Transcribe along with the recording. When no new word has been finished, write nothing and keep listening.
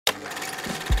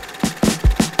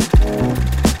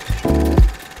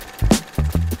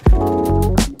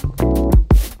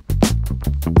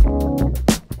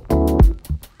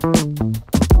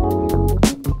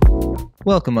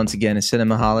Welcome once again to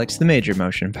Cinemaholics, the major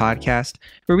motion podcast,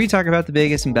 where we talk about the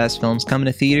biggest and best films coming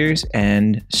to theaters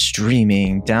and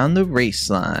streaming down the race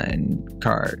line,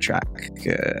 car track,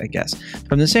 I guess.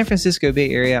 From the San Francisco Bay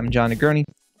Area, I'm John Negroni,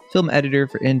 film editor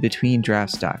for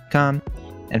InBetweenDrafts.com.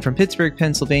 And from Pittsburgh,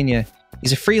 Pennsylvania,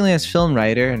 he's a freelance film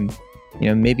writer, and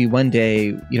maybe one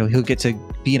day, he'll get to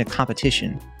be in a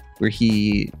competition where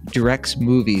he directs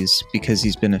movies because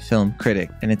he's been a film critic,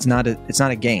 and it's not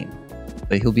a game.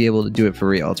 But he'll be able to do it for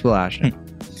real. It's Will Ashton.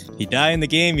 You die in the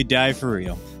game, you die for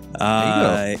real.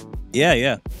 There you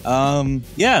go.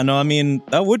 Yeah. No, I mean,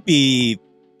 that would be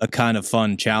a kind of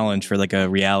fun challenge for like a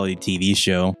reality TV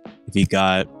show. If you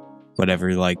got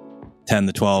whatever, like 10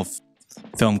 to 12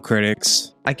 film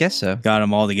critics. I guess so. Got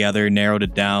them all together, narrowed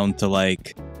it down to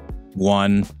like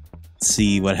one,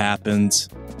 see what happens.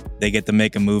 They get to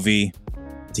make a movie.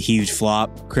 It's a huge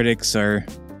flop. Critics are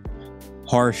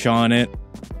harsh on it.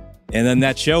 And then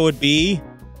that show would be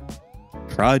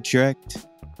Project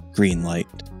Greenlight.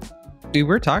 We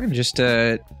were talking just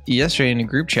yesterday in a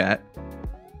group chat,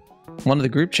 one of the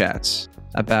group chats,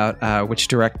 about which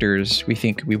directors we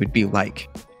think we would be like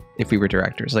if we were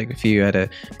directors. Like if you had to,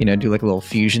 do like a little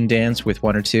fusion dance with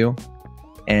one or two.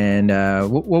 And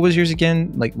what was yours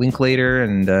again? Like Linklater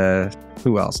and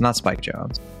who else? Not Spike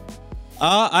Jonze.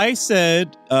 I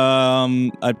said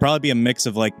I'd probably be a mix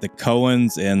of like the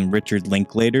Coens and Richard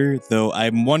Linklater, though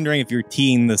I'm wondering if you're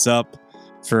teeing this up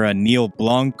for a Neil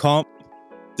Blomkamp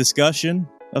discussion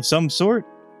of some sort.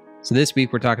 So this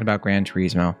week we're talking about Gran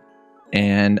Turismo.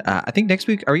 And I think next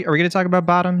week, are we going to talk about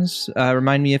Bottoms?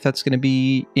 Remind me if that's going to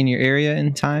be in your area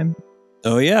in time.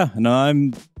 Oh, yeah. No,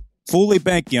 I'm fully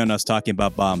banking on us talking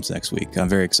about Bottoms next week. I'm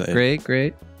very excited.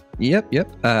 Great. Yep.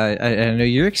 I know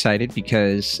you're excited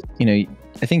because, I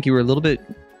think you were a little bit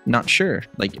not sure.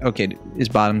 Like, okay, is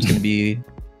Bottoms going to be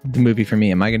the movie for me?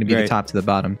 Am I going to be the top to the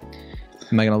bottom?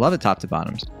 Am I going to love it top to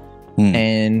bottoms?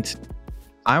 And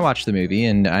I watched the movie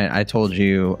and I told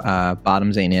you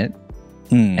Bottoms ain't it.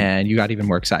 And you got even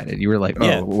more excited. You were like,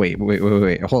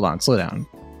 wait, hold on, slow down.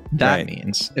 That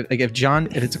means if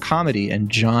it's a comedy and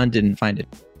John didn't find it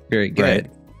very good,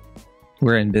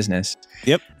 we're in business.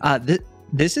 Yep.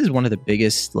 This is one of the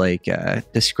biggest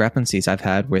discrepancies I've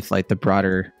had with like the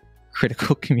broader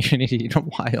critical community in a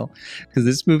while, because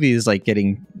this movie is like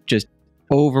getting just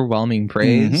overwhelming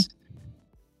praise,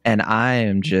 and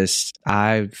I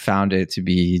found it to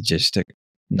be just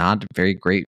not a very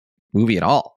great movie at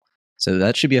all. So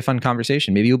that should be a fun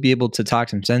conversation. Maybe you'll be able to talk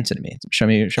some sense into me. Show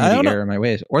me the error of my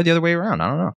ways, or the other way around. I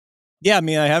don't know. Yeah, I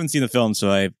mean, I haven't seen the film, so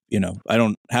I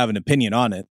don't have an opinion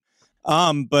on it.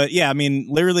 But yeah, I mean,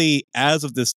 literally as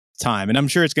of this time, and I'm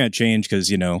sure it's going to change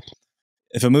because,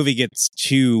 if a movie gets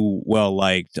too well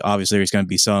liked, obviously there's going to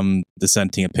be some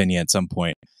dissenting opinion at some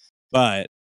point. But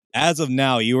as of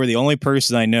now, you are the only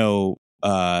person I know,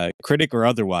 critic or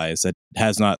otherwise, that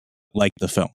has not liked the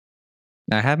film.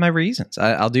 I have my reasons.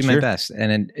 I'll do my best.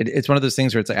 And it's one of those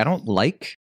things where it's like, I don't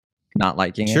like not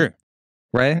liking it.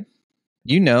 Right?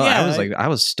 I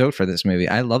was stoked for this movie.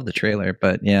 I love the trailer,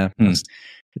 but yeah.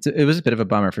 It was a bit of a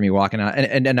bummer for me walking out,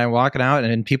 and I'm walking out,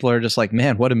 and people are just like,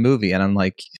 "Man, what a movie!" And I'm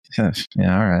like, "Yeah,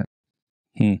 all right,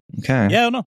 okay." Yeah,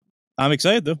 no, I'm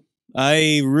excited though.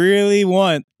 I really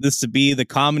want this to be the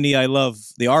comedy I love,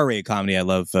 the R-rated comedy I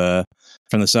love from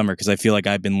the summer, because I feel like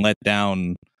I've been let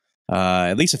down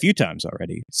at least a few times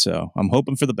already. So I'm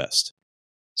hoping for the best.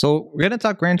 So we're gonna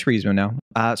talk Gran Turismo now.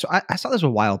 So I saw this a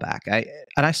while back,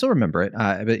 I still remember it,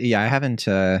 but yeah, I haven't.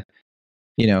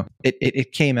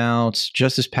 It came out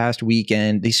just this past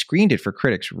weekend. They screened it for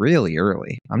critics really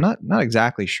early. I'm not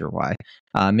exactly sure why.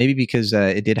 Maybe because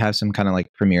it did have some kind of like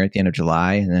premiere at the end of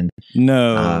July, and then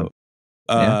no.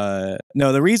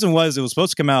 The reason was it was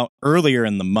supposed to come out earlier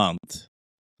in the month,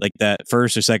 like that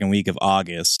first or second week of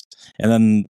August, and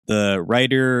then the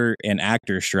writer and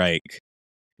actor strike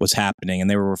was happening, and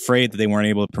they were afraid that they weren't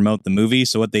able to promote the movie.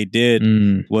 So what they did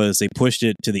was they pushed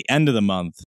it to the end of the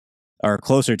month, or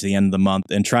closer to the end of the month,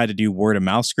 and try to do word of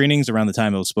mouth screenings around the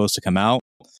time it was supposed to come out,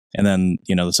 and then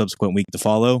the subsequent week to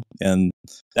follow. And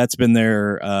that's been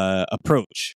their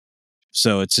approach.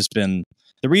 So it's just been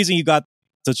the reason you got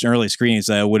such an early screening is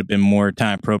that it would have been more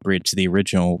time appropriate to the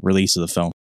original release of the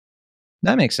film.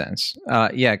 That makes sense.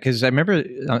 Yeah, because I remember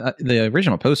the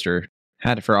original poster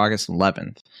had it for August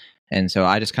 11th, and so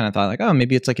I just kind of thought like, oh,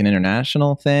 maybe it's like an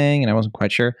international thing, and I wasn't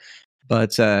quite sure,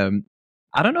 but.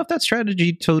 I don't know if that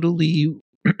strategy totally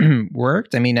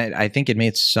worked. I mean, I think it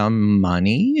made some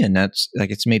money, and that's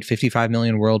like it's made 55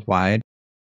 million worldwide.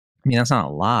 I mean, that's not a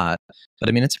lot, but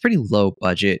I mean, it's a pretty low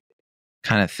budget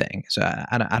kind of thing. So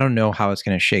I don't know how it's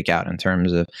going to shake out in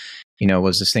terms of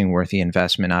was this thing worth the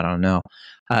investment? I don't know.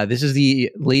 This is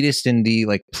the latest in the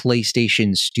like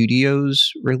PlayStation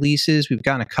Studios releases. We've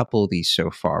gotten a couple of these so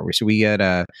far. So we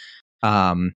got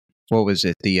what was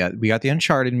it? We got the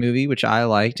Uncharted movie, which I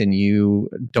liked, and you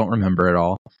don't remember at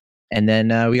all. And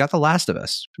then we got The Last of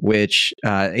Us, which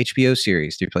HBO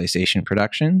series through PlayStation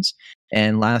Productions,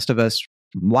 and Last of Us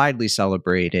widely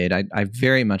celebrated. I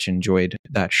very much enjoyed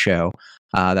that show,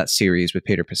 that series with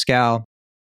Pedro Pascal,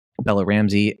 Bella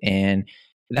Ramsey, and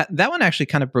that one actually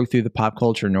kind of broke through the pop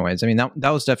culture noise. I mean, that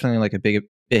was definitely like a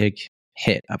big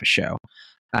hit of a show.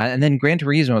 And then Gran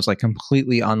Turismo was like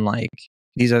completely unlike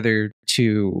these other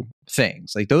two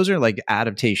things. Like those are like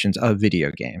adaptations of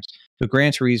video games. But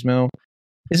Gran Turismo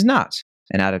is not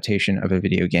an adaptation of a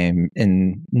video game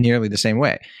in nearly the same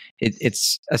way.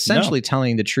 It's essentially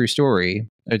telling the true story.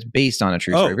 It's based on a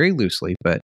true story, very loosely,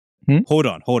 but Hold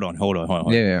on.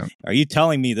 Yeah. Are you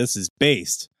telling me this is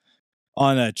based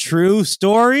on a true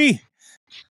story?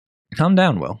 Calm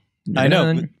down, Will. I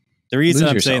know. But the reason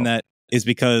I'm saying that is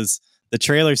because the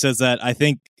trailer says that I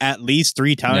think at least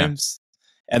 3 times. Yeah.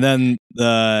 And then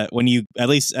when you, at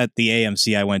least at the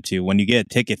AMC I went to, when you get a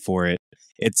ticket for it,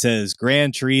 it says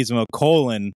Gran Turismo :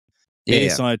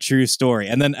 based on a true story.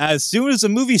 And then as soon as the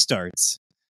movie starts,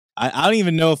 I don't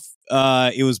even know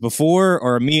if it was before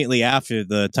or immediately after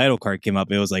the title card came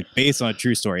up. It was like based on a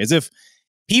true story, as if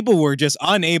people were just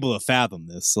unable to fathom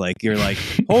this. Like you're like,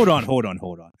 hold on.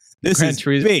 This is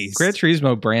based. Gran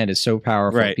Turismo brand is so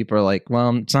powerful. Right. People are like,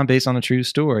 well, it's not based on a true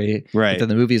story. Right. But then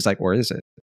the movie is like, where is it?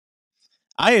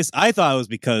 I thought it was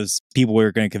because people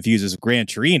were going to confuse this with Gran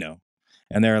Torino.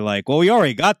 And they're like, well, we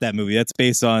already got that movie. That's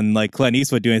based on like Clint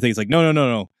Eastwood doing things. Like,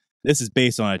 no. This is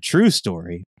based on a true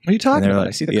story. What are you talking about? Like,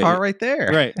 I see the car right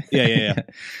there. Right. Yeah.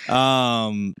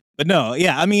 But no,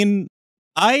 yeah. I mean,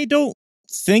 I don't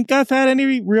think I've had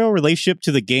any real relationship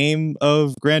to the game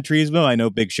of Gran Turismo. I know,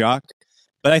 big shock.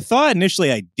 But I thought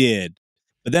initially I did.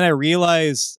 But then I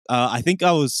realized I think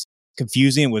I was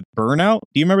confusing it with Burnout.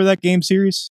 Do you remember that game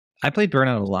series? I played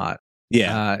Burnout a lot.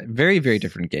 Yeah. Very, very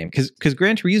different game. Because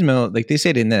Gran Turismo, like they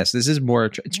said in this is more,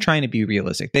 it's trying to be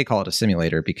realistic. They call it a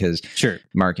simulator because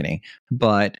marketing.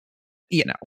 But,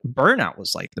 Burnout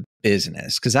was like the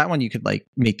business. Because that one you could like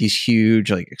make these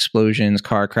huge like explosions,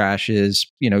 car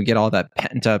crashes, get all that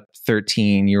pent up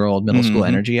 13-year-old middle school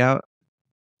energy out.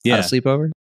 Yeah. At a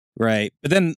sleepover. Right.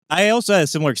 But then I also had a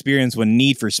similar experience when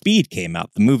Need for Speed came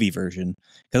out, the movie version.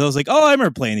 Because I was like, oh, I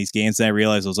remember playing these games. And I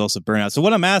realized it was also Burnout. So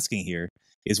what I'm asking here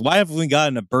is why haven't we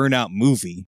gotten a Burnout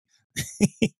movie?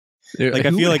 Like,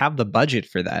 I feel like have the budget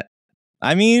for that.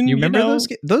 I mean, you remember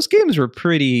those games were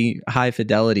pretty high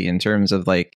fidelity in terms of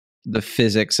like the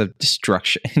physics of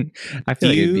destruction. I feel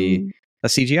like it'd be a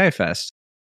CGI fest.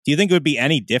 Do you think it would be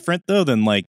any different though than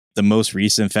like the most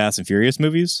recent Fast and Furious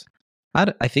movies?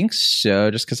 I think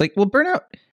so. Just because Burnout.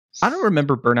 I don't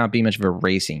remember Burnout being much of a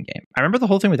racing game. I remember the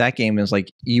whole thing with that game was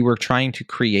like you were trying to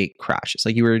create crashes.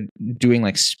 Like you were doing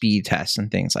like speed tests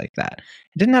and things like that.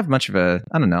 It didn't have much of a,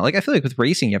 I don't know. Like I feel like with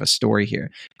racing, you have a story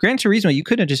here. Gran Turismo, you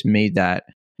couldn't have just made that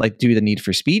like do the Need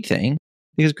for Speed thing,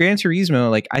 because Gran Turismo,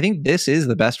 like I think this is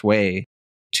the best way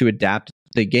to adapt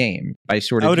the game by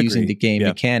sort of using the game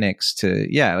mechanics to,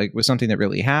 like with something that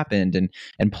really happened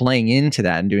and playing into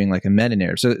that and doing like a meta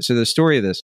narrative. So the story of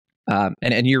this,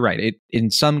 and you're right.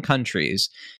 In some countries,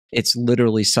 it's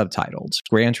literally subtitled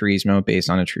Gran Turismo based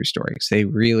on a true story. Because they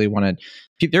really wanted.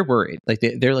 They're worried. Like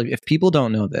they're like, if people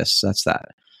don't know this, that's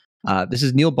that. This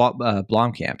is Neil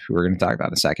Blomkamp, who we're going to talk about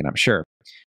in a second, I'm sure.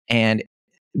 And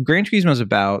Gran Turismo is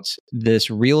about this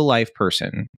real life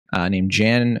person named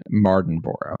Jan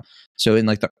Mardenborough. So in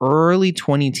like the early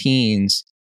 20-teens,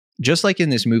 just like in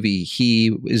this movie,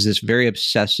 he is this very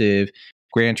obsessive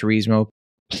Gran Turismo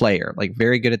player, like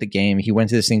very good at the game. He went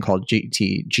to this thing called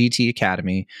GT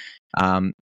Academy.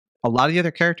 A lot of the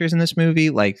other characters in this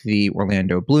movie, like the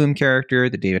Orlando Bloom character,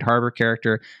 the David Harbour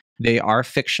character, they are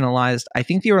fictionalized. I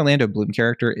think the Orlando Bloom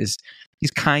character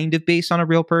he's kind of based on a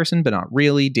real person, but not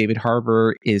really. David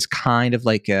Harbour is kind of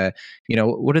like a,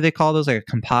 what do they call those? Like a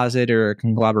composite or a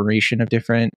conglomeration of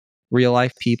different real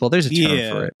life people. There's a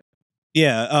term for it.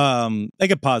 Yeah. Like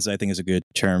a composite, I think is a good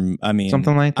term. I mean,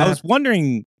 something like that. I was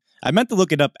wondering, I meant to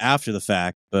look it up after the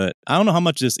fact, but I don't know how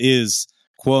much this is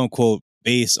quote unquote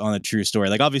based on a true story.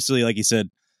 Like obviously, like you said,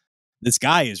 this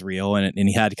guy is real and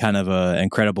he had kind of an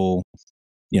incredible,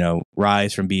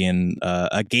 rise from being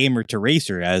a gamer to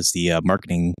racer, as the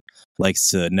marketing likes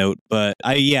to note. But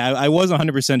I wasn't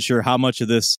 100% sure how much of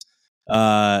this,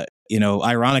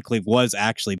 ironically was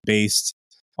actually based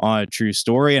on a true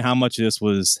story and how much of this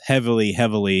was heavily,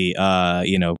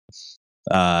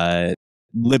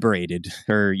 liberated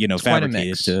or,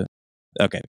 fabricated to.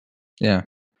 Okay. Yeah.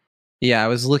 Yeah, I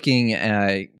was looking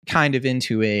kind of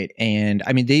into it, and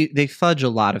I mean they fudge a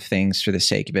lot of things for the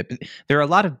sake of it. But there are a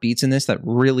lot of beats in this that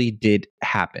really did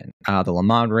happen. The Le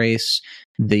Mans race,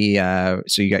 so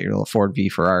you got your little Ford v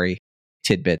Ferrari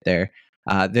tidbit there.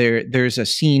 There's a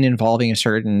scene involving a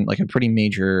certain like a pretty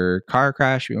major car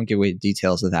crash. We won't give away the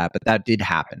details of that, but that did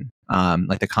happen.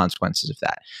 Like the consequences of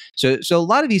that. So a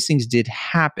lot of these things did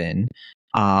happen.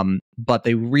 But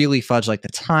they really fudge like the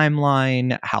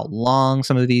timeline, how long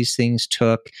some of these things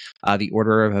took, the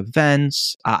order of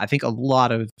events. I think a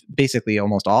lot of basically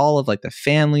almost all of like the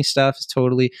family stuff is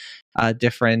totally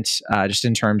different, just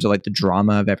in terms of like the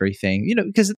drama of everything,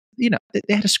 because they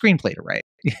had a screenplay to write.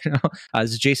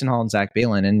 This is Jason Hall and Zach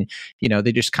Balin, and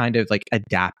they just kind of like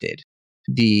adapted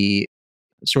the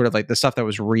sort of like the stuff that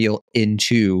was real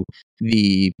into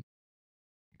the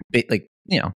like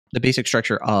the basic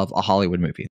structure of a Hollywood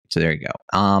movie. So there you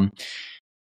go.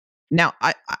 Now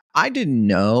I didn't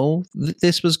know that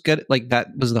this was good. Like that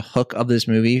was the hook of this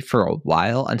movie for a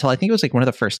while until I think it was like one of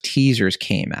the first teasers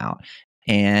came out.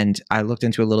 And I looked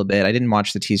into it a little bit. I didn't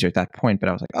watch the teaser at that point, but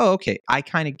I was like, oh, okay, I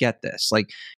kind of get this. Like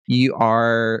you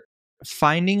are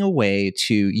finding a way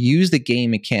to use the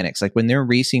game mechanics. Like when they're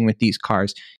racing with these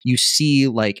cars, you see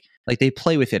like they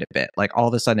play with it a bit. Like all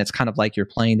of a sudden it's kind of like you're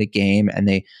playing the game, and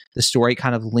the story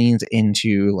kind of leans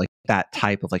into like that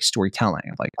type of like storytelling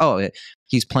of like, oh,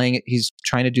 he's playing it, he's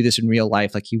trying to do this in real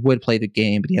life, like he would play the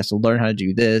game, but he has to learn how to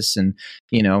do this. And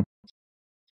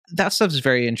that stuff is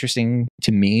very interesting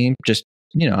to me, just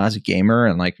as a gamer,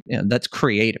 and like that's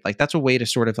creative. Like that's a way to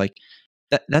sort of like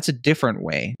that's a different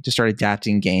way to start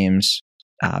adapting games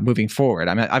moving forward.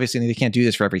 I mean, obviously they can't do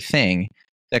this for everything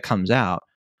that comes out,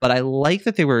 but I like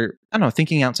that they were, I don't know,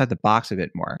 thinking outside the box a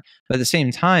bit more. But at the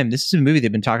same time, this is a movie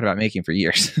they've been talking about making for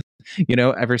years.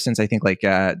 Ever since I think like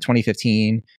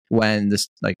 2015, when this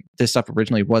stuff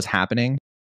originally was happening.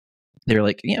 They were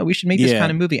like, we should make this kind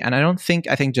of movie. And I think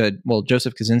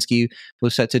Joseph Kosinski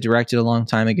was set to direct it a long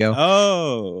time ago.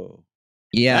 Oh,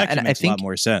 yeah. And I think a lot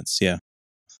more sense. Yeah.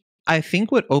 I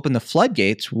think what opened the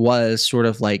floodgates was sort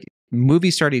of like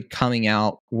movies started coming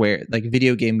out where like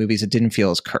video game movies that didn't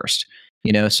feel as cursed.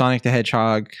 Sonic the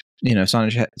Hedgehog,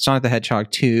 Sonic the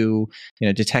Hedgehog 2,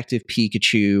 Detective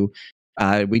Pikachu.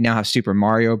 We now have Super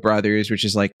Mario Brothers, which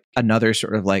is like another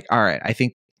sort of like, all right, I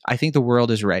think the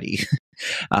world is ready.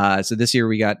 So this year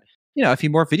we got, a few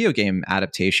more video game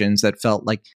adaptations that felt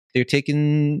like they're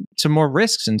taking some more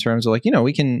risks in terms of like,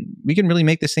 we can really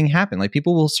make this thing happen. Like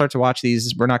people will start to watch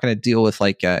these. We're not going to deal with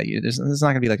like, there's not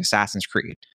going to be like Assassin's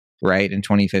Creed, right, in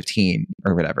 2015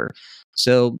 or whatever.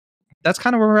 So that's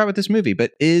kind of where we're at with this movie.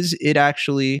 But is it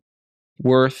actually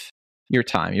worth your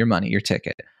time, your money, your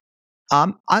ticket?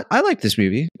 I like this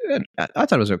movie. I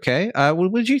thought it was okay.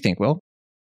 What did you think, Will?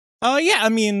 Oh, yeah. I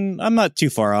mean, I'm not too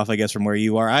far off, I guess, from where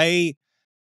you are. I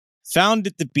found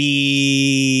it to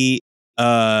be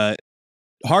hard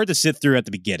to sit through at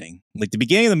the beginning. Like the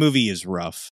beginning of the movie is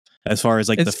rough as far as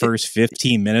like the first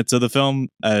 15 minutes of the film.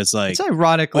 It's like, it's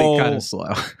ironically kind of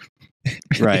slow.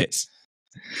 Right.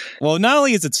 Well, not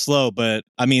only is it slow, but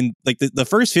I mean, like the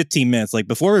first 15 minutes, like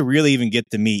before we really even get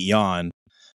to meet Jan,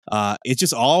 it's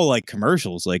just all like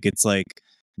commercials. Like it's like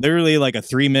literally like a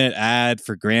 3-minute ad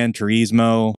for Gran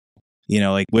Turismo,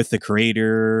 like with the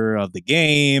creator of the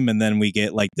game. And then we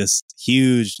get like this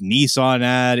huge Nissan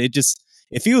ad.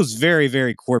 It feels very,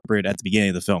 very corporate at the beginning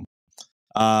of the film.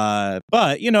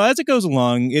 But as it goes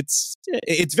along, it's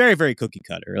very, very cookie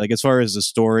cutter. Like as far as the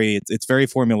story, it's very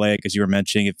formulaic, as you were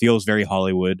mentioning. It feels very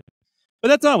Hollywood, but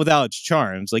that's not without its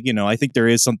charms. Like, I think there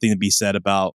is something to be said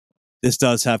about this.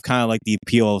 Does have kind of like the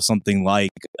appeal of something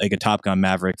like a Top Gun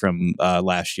Maverick from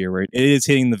last year, where it is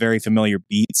hitting the very familiar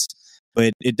beats,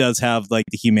 but it does have like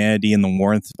the humanity and the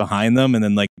warmth behind them. And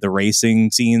then like the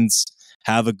racing scenes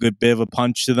have a good bit of a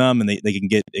punch to them, and they can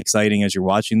get exciting as you're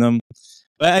watching them.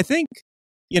 But I think,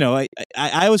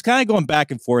 I was kind of going back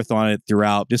and forth on it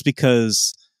throughout, just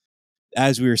because,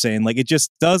 as we were saying, like it just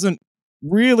doesn't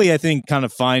really, I think, kind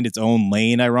of find its own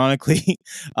lane, ironically,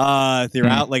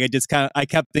 throughout. Like I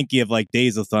kept thinking of like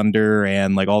Days of Thunder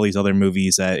and like all these other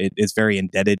movies that it is very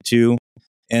indebted to.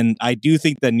 And I do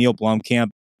think that Neil Blomkamp,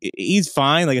 he's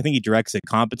fine. Like I think he directs it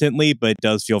competently, but it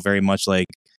does feel very much like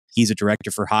he's a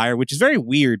director for hire, which is very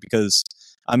weird because,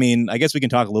 I mean, I guess we can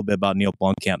talk a little bit about Neil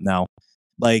Blomkamp now.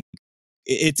 Like,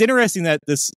 it's interesting that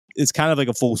this is kind of like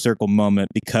a full circle moment,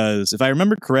 because if I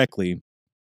remember correctly,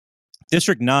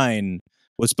 District 9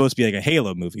 was supposed to be like a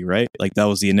Halo movie, right? Like that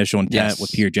was the initial intent,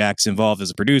 with Peter Jackson involved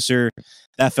as a producer.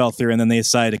 That fell through, and then they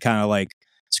decided to kind of like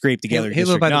scrape together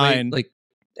Halo, District by 9. the way, like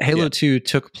Halo 2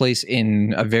 took place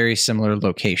in a very similar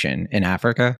location in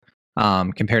Africa.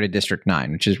 compared to District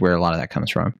 9, which is where a lot of that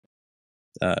comes from.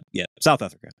 South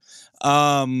Africa.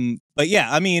 But yeah,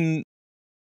 I mean,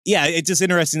 yeah, it's just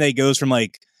interesting that he goes from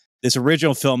like this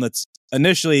original film that's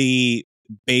initially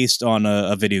based on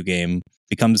a video game,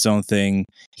 becomes its own thing.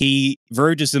 He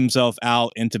verges himself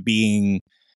out into being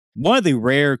one of the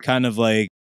rare kind of like,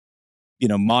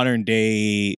 modern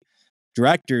day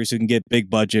directors who can get big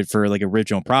budget for like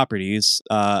original properties.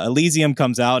 Elysium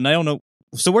comes out, and I don't know.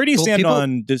 So where do you stand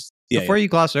on this? Before you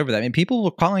gloss over that, I mean, people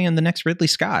were calling him the next Ridley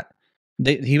Scott.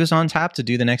 He was on tap to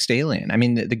do the next Alien. I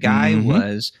mean, the guy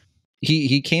was.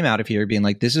 He came out of here being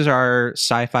like, this is our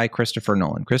sci-fi Christopher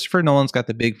Nolan. Christopher Nolan's got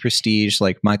the big prestige,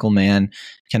 like Michael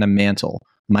Mantle.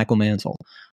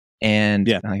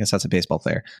 And I guess that's a baseball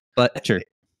player. But sure.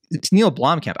 It's Neil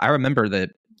Blomkamp. I remember the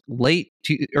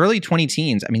early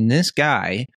 2010s. I mean, this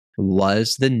guy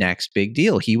was the next big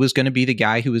deal. He was going to be the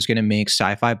guy who was going to make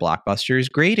sci-fi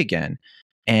blockbusters great again.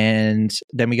 And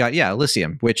then we got,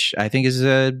 Elysium, which I think is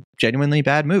a genuinely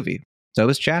bad movie. So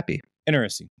was Chappie.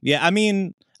 Interesting. Yeah, I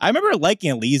mean, I remember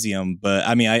liking Elysium, but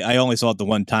I mean, I only saw it the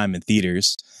one time in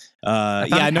theaters.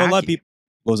 I know a lot of people.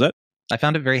 What was that? I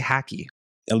found it very hacky.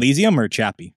 Elysium or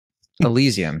Chappie?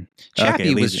 Elysium.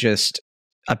 Chappie was just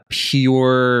a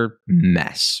pure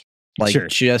mess. Like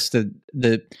just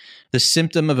the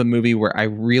symptom of a movie where I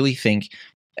really think,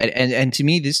 and to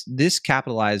me, this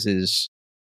capitalizes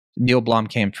Neil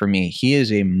Blomkamp for me. He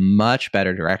is a much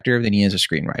better director than he is a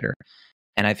screenwriter.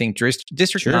 And I think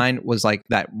District 9 was like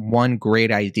that one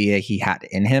great idea he had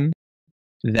in him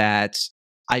that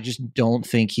I just don't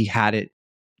think he had it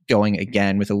going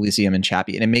again with Elysium and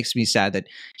Chappie. And it makes me sad that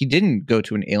he didn't go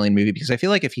to an Alien movie, because I feel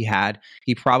like if he had,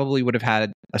 he probably would have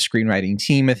had a screenwriting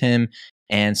team with him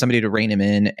and somebody to rein him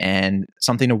in and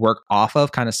something to work off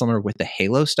of, kind of similar with the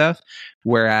Halo stuff.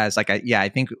 Whereas I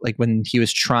think like when he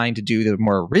was trying to do the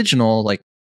more original, like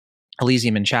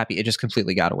Elysium and Chappie, it just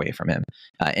completely got away from him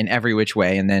in every which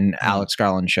way. And then Alex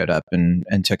Garland showed up and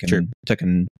took him, put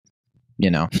him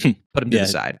to the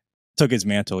side. Took his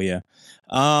mantle, yeah.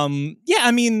 I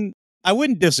mean, I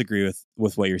wouldn't disagree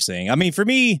with what you're saying. I mean, for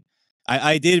me,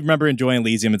 I did remember enjoying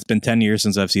Elysium. It's been 10 years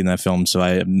since I've seen that film, so I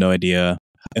have no idea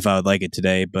if I would like it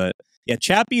today. But yeah,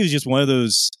 Chappie is just one of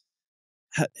those.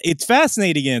 It's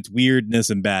fascinating in its weirdness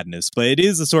and badness, but it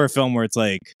is the sort of film where it's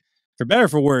like, for better or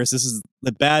for worse, this is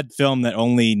the bad film that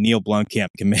only Neil Blomkamp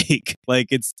can make. Like,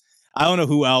 I don't know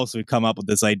who else would come up with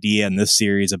this idea and this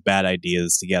series of bad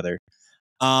ideas together.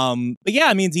 But yeah,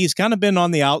 I mean, he's kind of been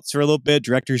on the outs for a little bit,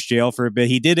 director's jail for a bit.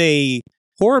 He did a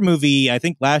horror movie, I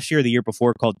think last year or the year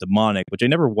before, called Demonic, which I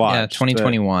never watched. Yeah,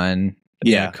 2021.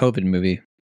 Yeah, COVID movie.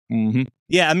 Mm-hmm.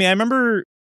 Yeah, I mean, I remember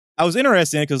I was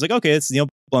interested in it because, like, okay, it's Neil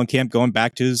Blomkamp going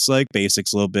back to his like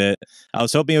basics a little bit. I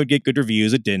was hoping it would get good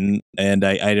reviews. It didn't, and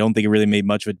I don't think it really made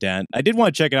much of a dent. I did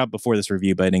want to check it out before this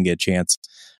review, but I didn't get a chance.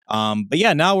 But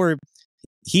yeah, now we're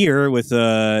here with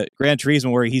Gran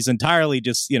Turismo, where he's entirely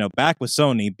just back with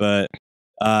Sony, but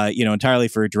entirely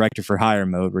for director for hire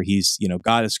mode, where he's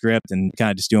got a script and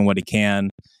kind of just doing what he can.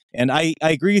 And I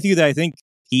agree with you that I think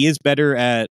he is better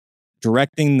at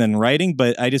directing than writing,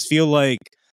 but I just feel like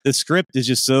the script is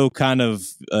just so kind of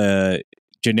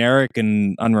generic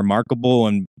and unremarkable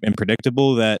and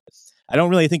predictable that I don't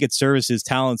really think it serves his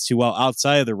talents too well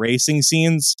outside of the racing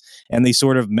scenes and the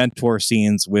sort of mentor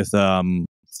scenes with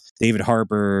David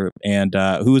Harbour and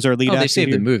who was our lead actor? They saved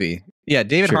here? the movie. Yeah,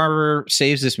 David Harbour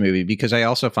saves this movie because I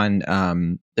also find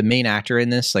the main actor in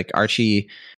this, like Archie,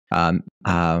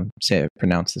 say I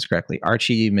pronounce this correctly,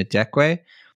 Archie Madekwe.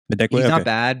 He's not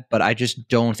bad, but I just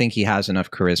don't think he has enough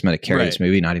charisma to carry this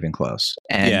movie, not even close.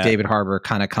 And David Harbour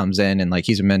kind of comes in and like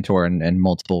he's a mentor in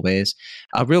multiple ways.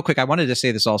 Real quick, I wanted to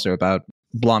say this also about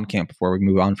Blomkamp before we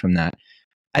move on from that.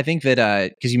 I think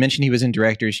that because you mentioned he was in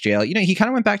director's jail, he kind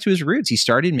of went back to his roots. He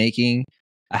started making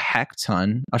a heck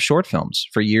ton of short films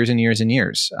for years and years and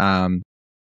years.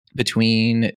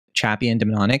 Between Chappie and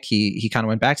Demonic, he kind of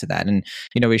went back to that. And,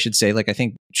 we should say, like, I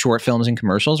think short films and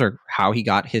commercials are how he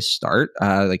got his start.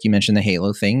 Like you mentioned the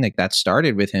Halo thing, like that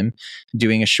started with him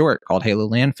doing a short called Halo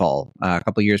Landfall a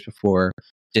couple years before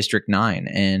District 9.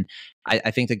 And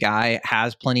I think the guy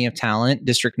has plenty of talent.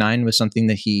 District 9 was something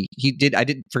that he did.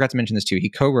 Forgot to mention this too. He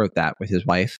co-wrote that with his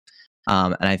wife.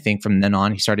 And I think from then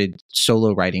on, he started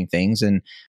solo writing things. And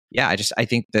yeah, I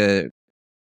think the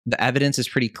evidence is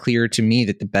pretty clear to me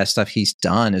that the best stuff he's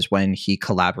done is when he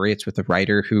collaborates with a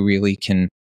writer who really can,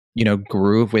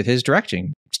 groove with his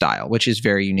directing style, which is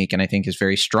very unique and I think is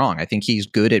very strong. I think he's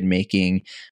good at making,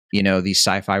 these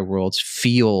sci-fi worlds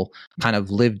feel kind of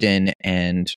lived in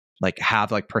and like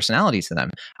have like personalities to them.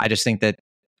 I just think that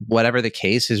whatever the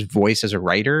case, his voice as a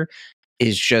writer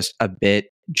is just a bit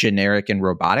generic and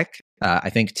robotic, I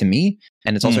think, to me.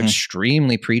 And it's also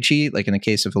extremely preachy, like in the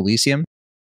case of Elysium.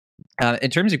 In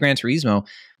terms of Gran Turismo,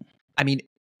 I mean,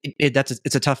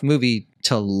 it's a tough movie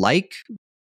to like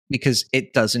because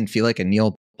it doesn't feel like a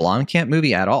Neil Blomkamp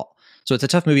movie at all. So it's a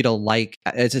tough movie to like.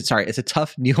 It's a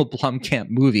tough Neil Blomkamp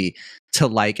movie to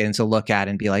like and to look at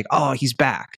and be like, oh, he's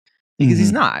back. Because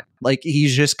he's not. Like,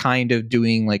 he's just kind of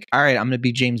doing like, all right, I'm going to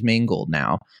be James Mangold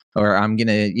now. Or I'm going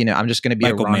to, I'm just going to be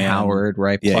Michael a Ron Mann. Howard where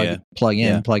I plug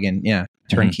in,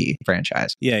 turnkey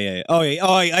franchise. Yeah. Oh,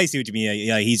 I see what you mean.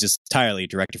 Yeah, he's just entirely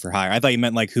director for hire. I thought you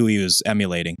meant like who he was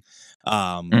emulating.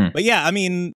 But yeah, I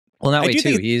mean... Well, that way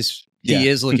too. He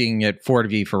is looking at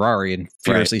Ford v Ferrari and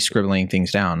furiously scribbling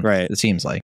things down. Right. It seems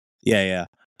like. Yeah.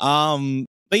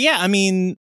 But yeah, I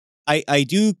mean... I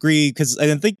do agree because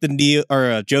I think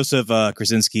the Joseph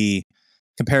Krasinski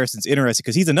comparison's interesting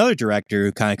because he's another director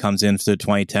who kind of comes in for the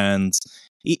 2010s.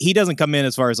 He doesn't come in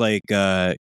as far as like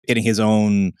getting his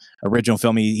own original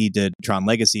film. He did Tron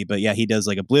Legacy, but yeah, he does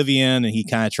like Oblivion, and he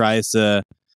kind of tries to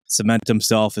cement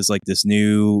himself as like this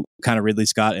new kind of Ridley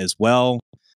Scott as well.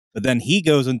 But then he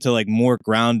goes into like more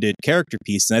grounded character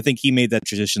piece, and I think he made that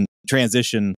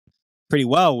transition pretty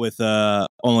well with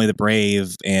Only the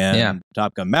Brave and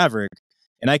Top Gun Maverick.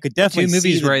 And I could definitely two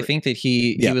movies see where I think that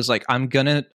he was like, I'm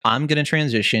gonna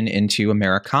transition into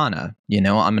Americana.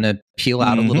 I'm gonna peel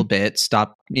out a little bit,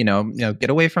 stop, get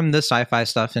away from the sci-fi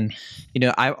stuff. And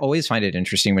I always find it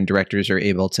interesting when directors are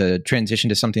able to transition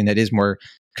to something that is more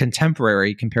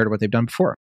contemporary compared to what they've done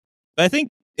before. But I think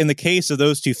in the case of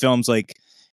those two films, like,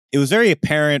 it was very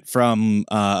apparent from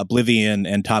Oblivion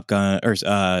and Top Gun or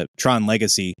Tron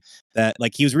Legacy that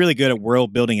like he was really good at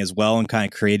world building as well and kind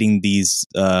of creating these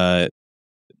high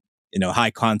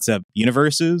concept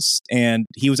universes, and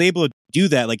he was able to do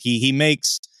that. Like he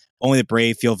makes Only the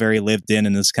Brave feel very lived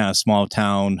in this kind of small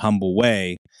town humble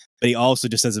way, but he also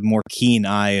just has a more keen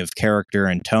eye of character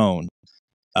and tone,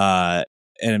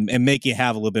 and make you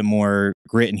have a little bit more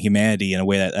grit and humanity in a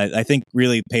way that I think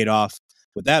really paid off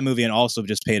with that movie, and also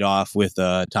just paid off with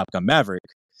Top Gun Maverick.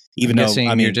 Even though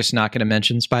you're just not going to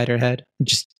mention Spiderhead, it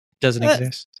just doesn't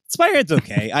exist. Spiderhead's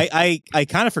okay. I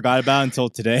kind of forgot about it until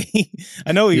today.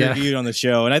 I know we reviewed on the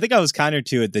show, and I think I was kinder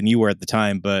to it than you were at the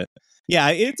time. But yeah,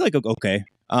 it's like okay,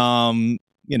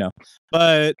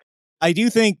 But I do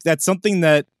think that's something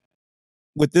that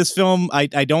with this film,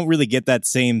 I don't really get that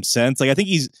same sense. Like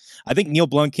I think Neil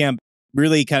Blomkamp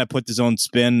really kind of put his own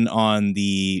spin on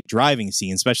the driving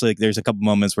scene, especially like there's a couple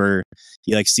moments where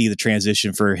you like see the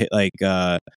transition for like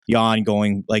Jan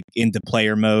going like into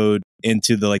player mode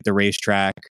into the like the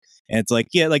racetrack, and it's like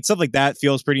like stuff like that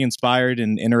feels pretty inspired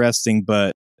and interesting.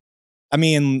 But I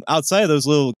mean, outside of those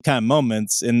little kind of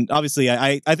moments, and obviously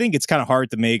I think it's kind of hard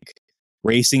to make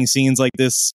racing scenes like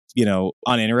this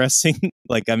uninteresting.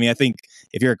 Like, I mean, I think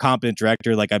if you're a competent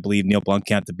director, like I believe Neil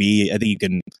Blomkamp to be, I think you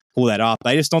can pull that off.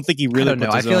 But I just don't think he really. I don't know.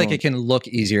 I feel like it can look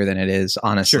easier than it is,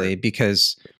 honestly,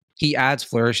 because he adds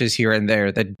flourishes here and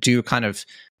there that do kind of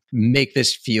make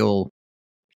this feel,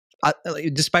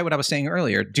 despite what I was saying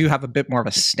earlier, do have a bit more of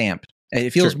a stamp. It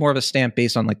feels more of a stamp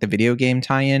based on like the video game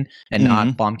tie-in and not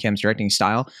Blomkamp's directing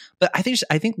style. But I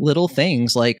think little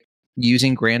things like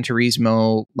using Gran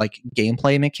Turismo like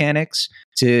gameplay mechanics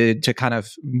to kind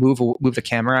of move the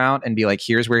camera out and be like,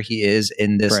 here's where he is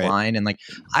in this line. And like,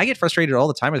 I get frustrated all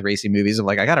the time with racing movies of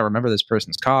like, I got to remember this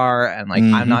person's car, and like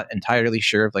I'm not entirely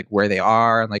sure of like where they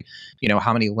are and like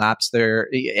how many laps they're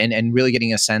and really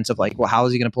getting a sense of like, well, how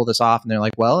is he going to pull this off? And they're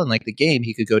like, well, in like the game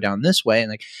he could go down this way, and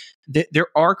like there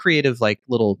are creative like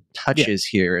little touches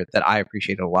here that I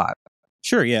appreciate a lot.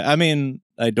 Sure, yeah. I mean,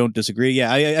 I don't disagree.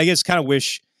 Yeah, I guess kind of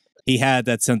wish he had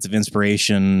that sense of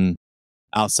inspiration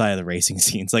outside of the racing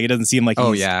scenes. Like, it doesn't seem like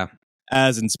he's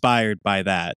as inspired by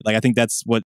that. Like, I think that's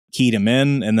what keyed him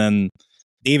in. And then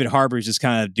David Harbour's just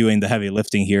kind of doing the heavy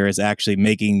lifting here, is actually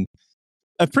making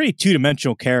a pretty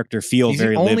two-dimensional character feel he's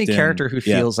very the only lived character in. who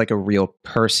feels like a real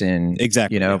person.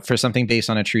 Exactly. For something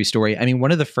based on a true story. I mean,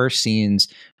 one of the first scenes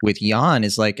with Jan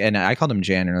is like, and I called him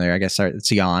Jan earlier, I guess it's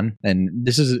Jan. And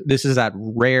this is that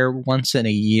rare once in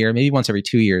a year, maybe once every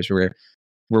 2 years where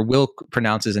Will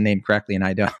pronounces a name correctly and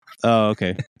I don't. Oh,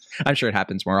 okay. I'm sure it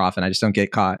happens more often. I just don't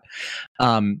get caught.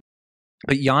 But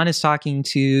Jan is talking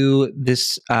to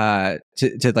this,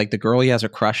 to like the girl he has a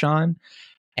crush on.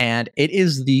 And it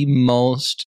is the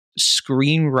most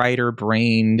screenwriter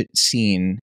brained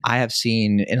scene I have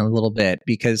seen in a little bit,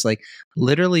 because like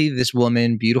literally this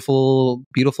woman, beautiful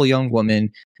young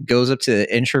woman, goes up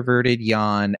to introverted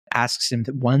Jan, asks him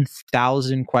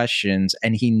 1,000 questions,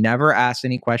 and he never asks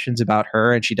any questions about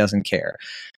her, and she doesn't care.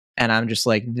 And I'm just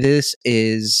like, this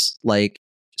is like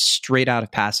straight out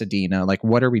of Pasadena. Like,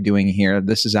 what are we doing here?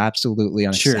 This is absolutely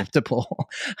unacceptable.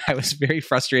 Sure. I was very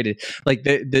frustrated. Like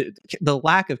the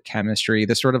lack of chemistry,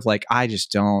 the sort of like, I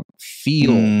just don't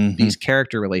feel these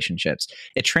character relationships.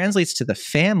 It translates to the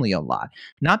family a lot.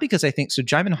 Not because I think, so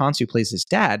Jaimin Hansu plays his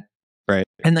dad. Right.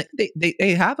 And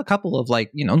they have a couple of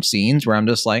like, scenes where I'm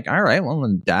just like, all right, well,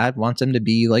 the dad wants him to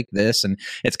be like this. And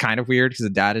it's kind of weird because the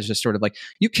dad is just sort of like,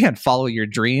 you can't follow your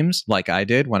dreams like I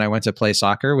did when I went to play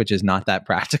soccer, which is not that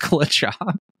practical a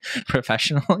job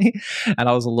professionally. And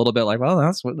I was a little bit like, well,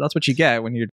 that's what you get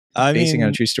when you're basing on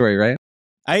a true story, right?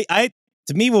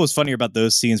 To me, what was funnier about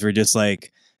those scenes were just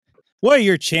like, what are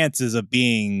your chances of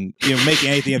being, making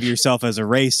anything of yourself as a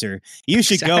racer? You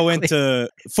should go into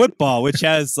football, which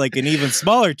has like an even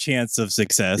smaller chance of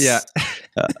success. Yeah.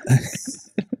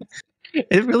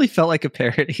 It really felt like a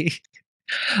parody.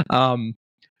 But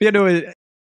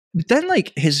then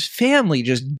like his family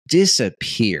just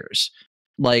disappears.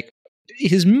 Like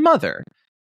his mother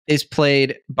is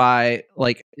played by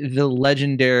like the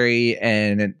legendary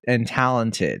and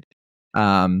talented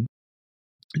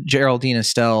Geraldine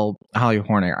Estelle Holly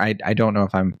Horner. I don't know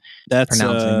if I'm pronouncing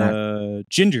that.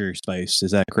 Ginger Spice,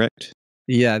 is that correct?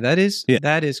 Yeah, that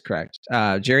is correct.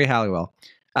 Jerry Halliwell.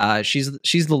 She's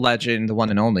the legend, the one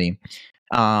and only.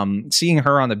 Seeing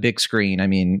her on the big screen, I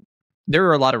mean, there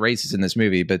were a lot of races in this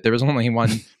movie, but there was only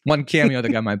one cameo that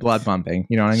got my blood pumping.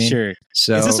 You know what I mean? Sure.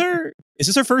 So is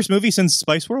this her first movie since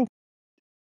Spice World?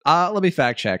 Let me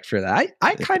fact check for that.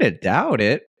 I kind of doubt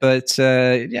it, but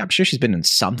yeah, I'm sure she's been in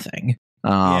something.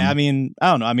 Yeah, I mean,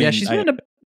 I don't know. I mean, yeah, she's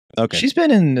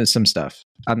been in some stuff.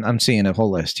 I'm seeing a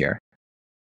whole list here.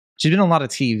 She's been in a lot of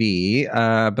TV,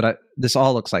 but this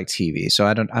all looks like TV, so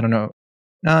I don't know.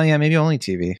 Oh yeah, maybe only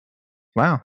TV.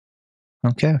 Wow.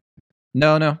 Okay.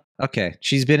 No. Okay.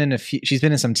 She's been in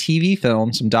some TV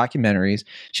films, some documentaries.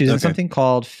 She was in something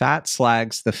called Fat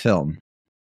Slags the Film,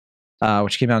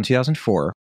 which came out in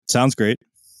 2004. Sounds great.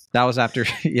 That was after,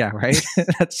 yeah, right?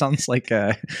 That sounds like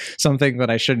something that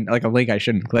I shouldn't, like a link I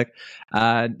shouldn't click.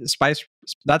 Spice,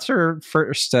 that's her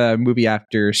first movie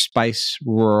after Spice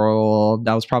World.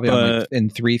 That was probably in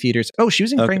 3 theaters. Oh, she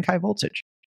was in Crank High Voltage.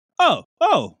 Oh,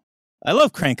 I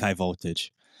love Crank High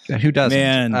Voltage. Who doesn't?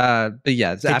 Man. But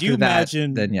yeah, after that,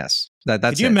 then yes. That's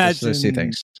could you it. imagine those 2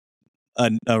 things.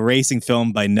 A racing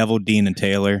film by Neville Dean and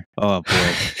Taylor? Oh,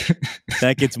 boy.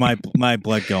 That gets my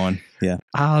blood going. Yeah.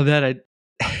 Oh, that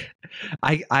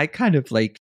I kind of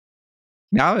like,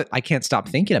 now I can't stop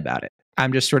thinking about it.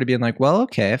 I'm just sort of being like, well,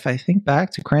 okay, if I think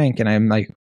back to Crank and I'm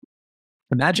like,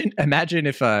 imagine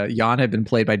if Jan had been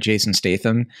played by Jason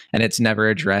Statham and it's never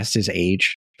addressed his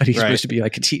age, but he's supposed to be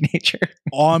like a teenager.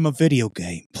 I'm a video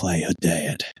game player,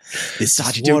 Dad. This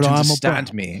is you don't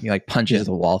understand me. He like punches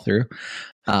the wall through.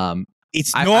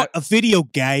 It's not a video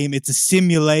game. It's a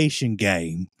simulation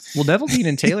game. Well, Neville Dean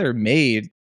and Taylor made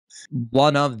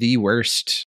one of the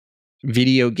worst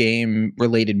video game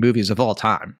related movies of all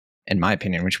time, in my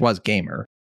opinion, which was Gamer.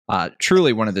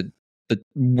 Truly one of the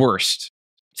worst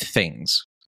things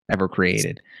ever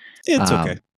created. It's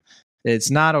okay. It's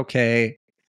not okay.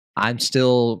 I'm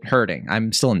still hurting.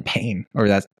 I'm still in pain over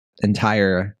that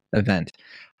entire event.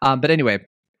 But anyway,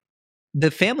 the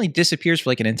family disappears for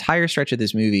like an entire stretch of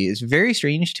this movie is very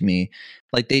strange to me.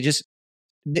 Like they just,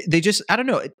 I don't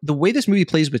know, the way this movie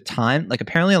plays with time, like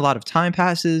apparently a lot of time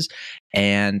passes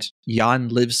and Jan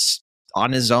lives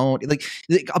on his own. Like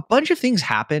a bunch of things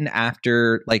happen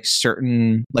after like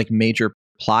certain like major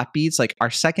plot beats. Like our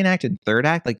second act and third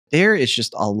act, like there is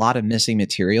just a lot of missing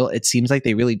material. It seems like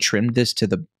they really trimmed this to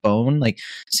the bone, like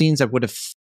scenes that would have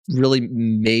really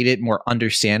made it more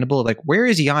understandable. Like, where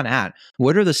is Jan at?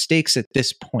 What are the stakes at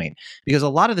this point? Because a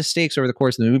lot of the stakes over the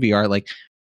course of the movie are like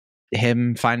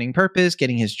him finding purpose,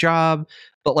 getting his job.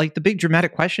 But like the big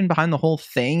dramatic question behind the whole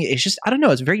thing is just, I don't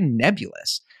know, it's very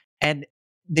nebulous. And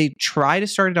they try to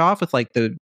start it off with like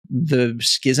the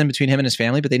schism between him and his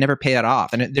family, but they never pay that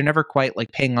off. And they're never quite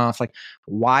like paying off. Like,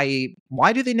 why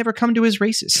do they never come to his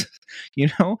races?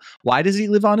 Why does he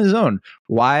live on his own?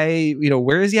 Why,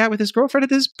 where is he at with his girlfriend at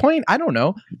this point? I don't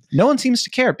know. No one seems to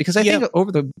care because I think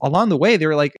along the way, they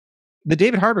were like, the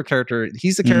David Harbour character,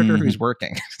 he's the character who's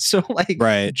working. So like,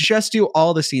 just do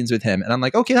all the scenes with him. And I'm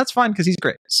like, okay, that's fine because he's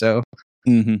great. So,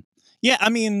 yeah, I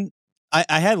mean,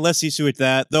 I had less issue with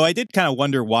that, though I did kind of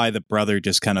wonder why the brother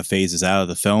just kind of phases out of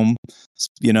the film.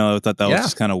 I thought that was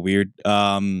just kind of weird.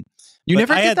 You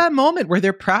never get that moment where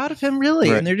they're proud of him,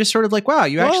 really. Right. And they're just sort of like, wow,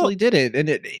 you actually did it. And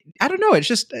I don't know. It's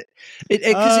just,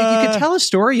 because you could tell a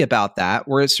story about that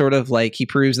where it's sort of like he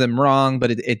proves them wrong,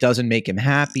 but it doesn't make him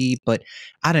happy. But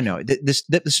I don't know.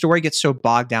 The story gets so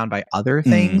bogged down by other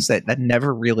things that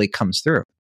never really comes through.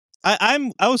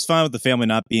 I was fine with the family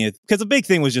not being, because the big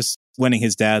thing was just winning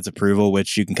his dad's approval,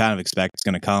 which you can kind of expect is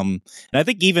going to come. And I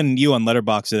think even you on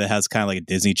Letterboxd, it has kind of like a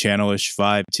Disney Channel-ish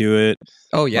vibe to it.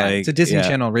 Oh yeah, like, it's a Disney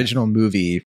Channel original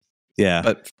movie. Yeah,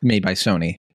 but made by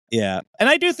Sony. Yeah, and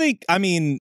I do think, I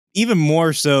mean, even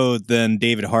more so than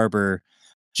David Harbour,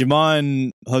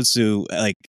 Djimon Hounsou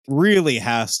like really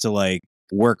has to like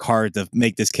work hard to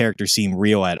make this character seem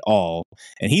real at all,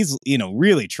 and he's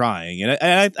really trying, and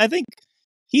I think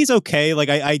he's okay. Like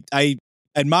I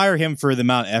admire him for the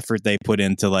amount of effort they put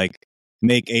into like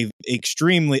make a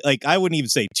extremely, like, I wouldn't even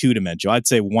say 2-dimensional, I'd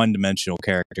say 1-dimensional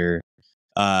character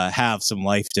have some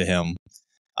life to him.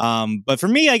 But for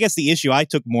me, I guess the issue I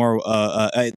took more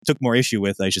issue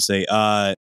with, I should say,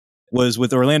 was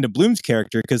with Orlando Bloom's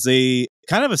character, because they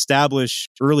kind of established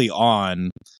early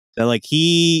on that like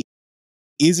he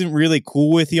isn't really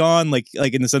cool with Jan, like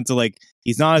in the sense of like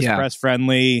he's not as press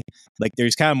friendly. Like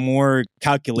there's kind of more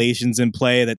calculations in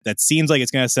play that seems like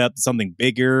it's going to set up something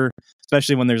bigger,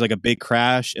 especially when there's like a big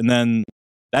crash, and then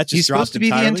that just he's supposed to be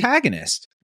entirely. The antagonist.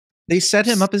 They set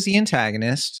him up as the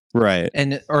antagonist, right?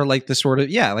 And or like the sort of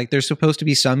like there's supposed to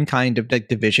be some kind of like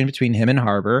division between him and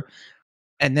Harbour,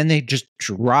 and then they just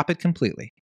drop it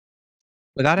completely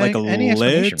without like any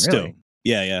explanation. Really.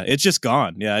 Yeah, it's just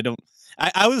gone. Yeah,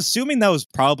 I was assuming that was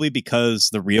probably because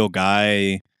the real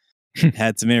guy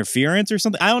had some interference or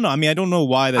something. I don't know. I mean, I don't know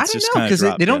why that's just kind of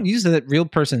dropped. Because they don't use the real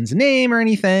person's name or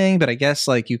anything, but I guess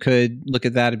like you could look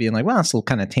at that and being like, well, it's still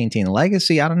kind of tainting the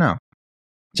legacy. I don't know.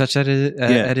 Such that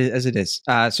as it is.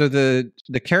 So the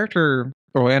character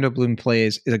Orlando Bloom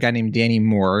plays is a guy named Danny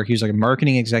Moore. He's like a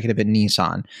marketing executive at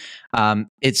Nissan.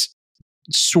 It's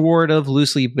sort of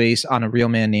loosely based on a real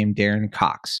man named Darren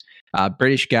Cox, a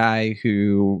British guy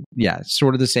who,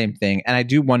 sort of the same thing. And I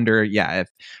do wonder, if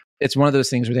it's one of those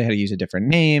things where they had to use a different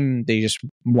name. They just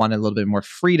wanted a little bit more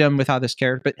freedom with how this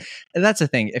character. But that's the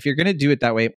thing. If you're going to do it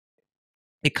that way,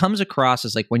 it comes across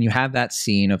as like when you have that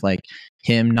scene of like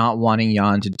him not wanting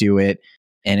Jan to do it,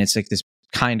 and it's like this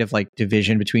kind of like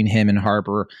division between him and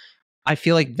Harbour. I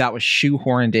feel like that was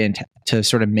shoehorned in to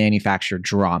sort of manufacture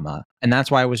drama. And that's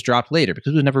why it was dropped later,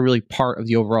 because it was never really part of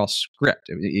the overall script.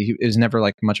 It was never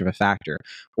like much of a factor.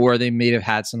 Or they may have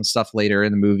had some stuff later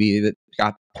in the movie that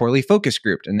got poorly focus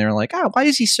grouped. And they're like, why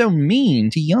is he so mean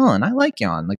to Jan? I like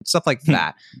Jan. Like stuff like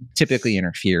that typically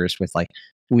interferes with like,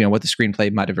 what the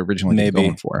screenplay might have originally been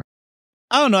going for.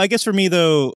 I don't know. I guess for me,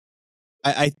 though,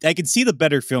 I could see the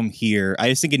better film here. I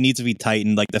just think it needs to be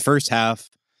tightened. Like the first half,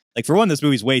 like for one, this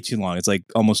movie's way too long. It's like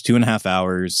almost 2.5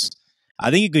 hours.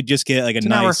 I think you could just get like a nice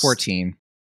 1 hour 14.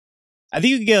 I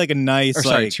think you could get like a nice, or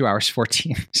sorry, 2 hours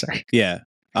 14. Sorry. Yeah.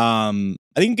 I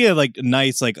think you get like a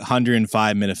nice like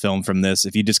 105-minute film from this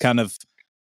if you just kind of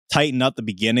tighten up the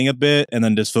beginning a bit and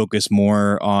then just focus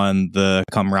more on the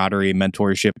camaraderie,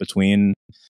 mentorship between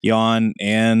Jan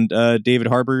and David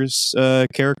Harbour's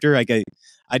character.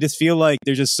 I just feel like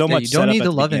there's just so much. You don't need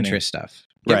the love interest stuff.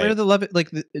 Get rid of the love. Like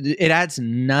it adds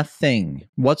nothing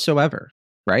whatsoever.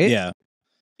 Right? Yeah.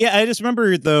 I just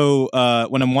remember though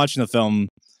when I'm watching the film,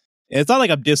 it's not like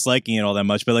I'm disliking it all that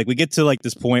much, but like we get to like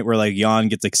this point where like Jan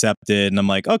gets accepted, and I'm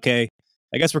like, okay,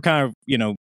 I guess we're kind of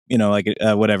like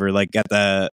whatever, like at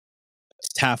the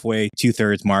halfway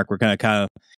 2/3 mark, we're gonna kind of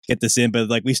get this in, but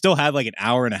like we still had like an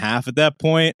hour and a half at that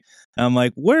point. And I'm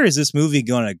like, where is this movie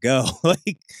gonna go?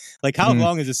 like how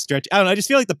long is this stretch? I don't know. I just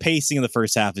feel like the pacing in the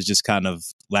first half is just kind of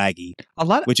laggy. A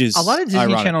lot of Disney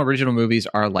Channel original movies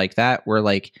are like that, where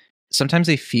like sometimes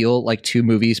they feel like two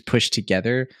movies pushed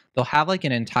together. They'll have like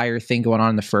an entire thing going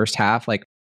on in the first half, like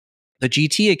the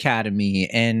GT Academy,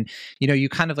 and you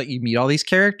kind of like you meet all these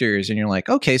characters, and you're like,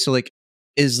 okay, so like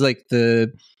is like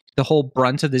the whole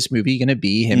brunt of this movie going to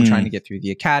be him trying to get through the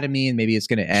academy, and maybe it's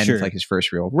going to end with like his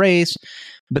first real race.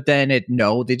 But then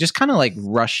they just kind of like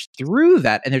rush through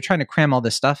that, and they're trying to cram all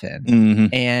this stuff in.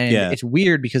 And it's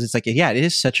weird because it's like, it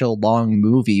is such a long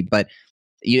movie, but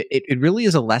it really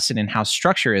is a lesson in how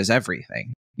structure is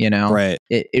everything. Right.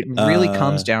 It really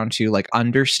comes down to like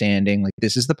understanding like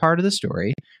this is the part of the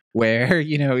story where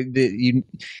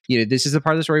this is the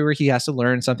part of the story where he has to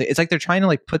learn something. It's like they're trying to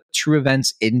like put true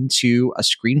events into a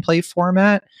screenplay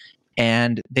format,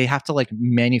 and they have to like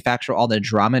manufacture all the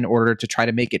drama in order to try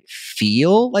to make it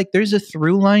feel like there's a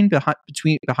through line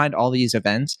behind all these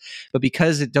events. But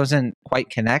because it doesn't quite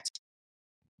connect,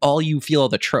 all you feel are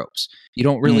the tropes. You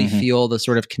don't really feel the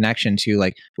sort of connection to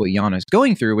like what Jan is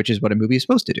going through, which is what a movie is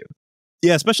supposed to do.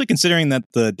 Yeah, especially considering that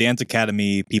the Dance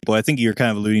Academy people, I think you're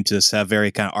kind of alluding to this, have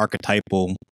very kind of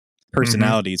archetypal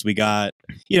personalities. We got,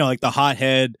 like the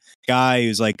hothead guy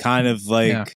who's like kind of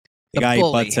like the guy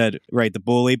who butts head, right? The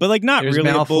bully, but like not There's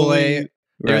really Malfoy, a bully.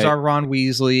 There's our Ron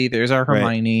Weasley. There's our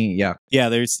Hermione. Right. Yeah. Yeah.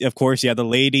 There's, of course, the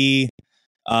lady.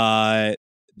 The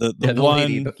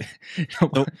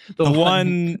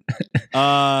one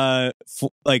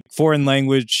like foreign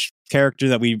language character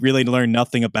that we really learn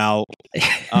nothing about.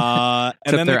 And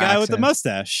then the guy with the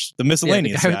mustache, the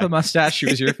miscellaneous the guy with the mustache, who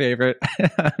was your favorite.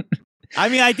 I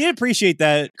mean, I did appreciate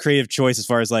that creative choice as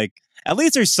far as like, at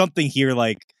least there's something here.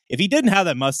 Like, if he didn't have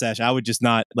that mustache, I would just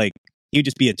not like, he'd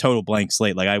just be a total blank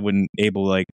slate. Like, I wouldn't able to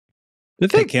like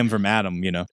pick him from Adam,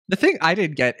 you know? The thing I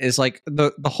did get is like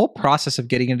the whole process of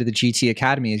getting into the GT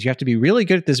Academy is you have to be really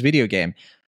good at this video game.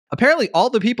 Apparently, all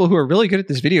the people who are really good at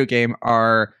this video game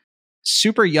are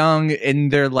super young in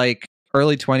their like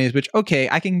early 20s, which, okay,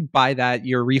 I can buy that.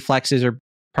 Your reflexes are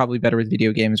probably better with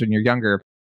video games when you're younger.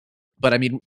 But I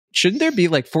mean, shouldn't there be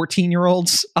like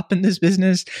 14-year-olds up in this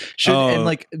business? And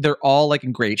like they're all like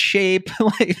in great shape.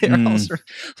 Like they're all sort of,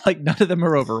 like none of them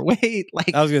are overweight.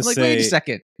 Like I was gonna say, wait a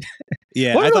second.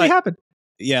 Yeah, what really happened?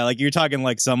 Yeah, like you're talking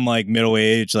like some like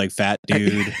middle-aged like fat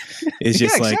dude is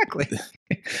just like exactly.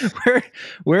 Where's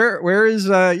where's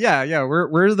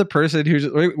the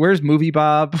person where's Movie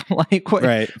Bob? Like what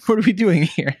are we doing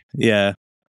here? Yeah,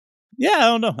 I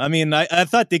don't know. I mean, I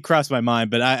thought they crossed my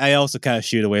mind, but I also kind of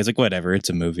shoot away. It's like, whatever,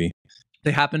 it's a movie. They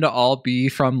happen to all be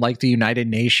from like the United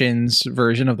Nations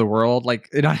version of the world. Like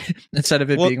instead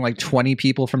of it being like 20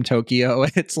 people from Tokyo,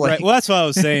 it's like, well, that's why I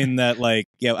was saying that, like,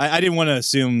 I didn't want to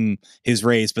assume his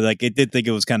race, but like, it did think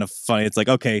it was kind of funny. It's like,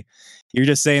 okay, you're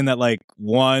just saying that like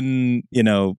one,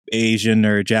 Asian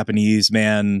or Japanese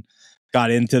man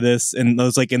got into this and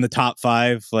was like in the top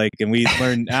 5, like, and we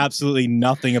learned absolutely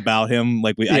nothing about him.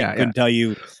 Like I couldn't tell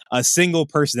you a single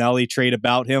personality trait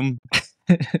about him.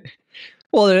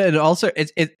 Well, and also,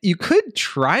 you could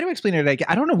try to explain it. Like,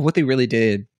 I don't know what they really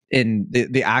did in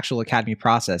the actual academy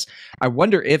process. I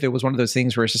wonder if it was one of those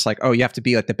things where it's just like, oh, you have to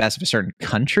be like the best of a certain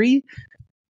country,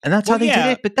 and that's how they did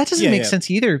it. But that doesn't make sense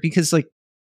either, because like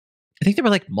I think there were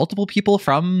like multiple people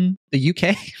from the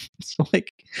UK. So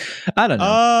like, I don't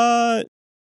know.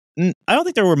 I don't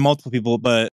think there were multiple people,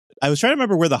 but I was trying to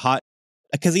remember where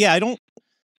because I know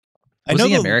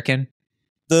the American.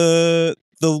 The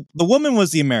woman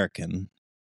was the American.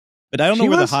 But I don't know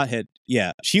where the hothead.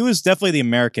 Yeah, she was definitely the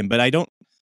American, but I don't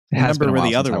remember where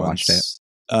the other ones.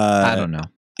 It. I don't know.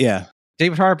 Yeah,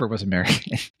 David Harbour was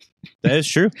American. That is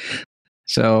true.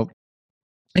 So,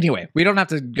 anyway, we don't have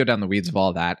to go down the weeds of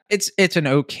all that. It's an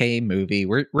okay movie.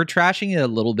 We're trashing it a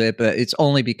little bit, but it's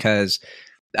only because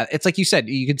it's like you said,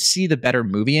 you could see the better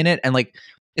movie in it, and like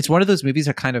it's one of those movies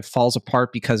that kind of falls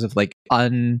apart because of like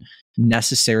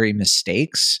unnecessary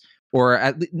mistakes. Or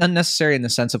unnecessary in the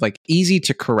sense of like easy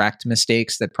to correct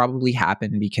mistakes that probably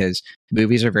happen because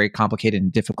movies are very complicated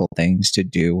and difficult things to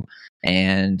do.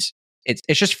 And it's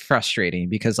just frustrating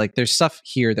because like there's stuff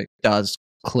here that does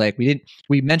click.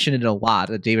 We mentioned it a lot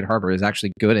that David Harbour is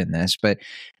actually good in this, but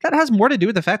that has more to do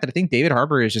with the fact that I think David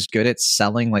Harbour is just good at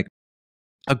selling like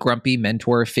a grumpy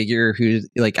mentor figure who,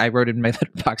 like I wrote in my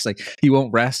letterbox, like he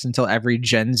won't rest until every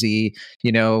Gen Z,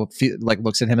 like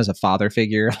looks at him as a father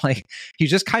figure. Like he's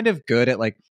just kind of good at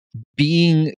like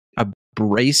being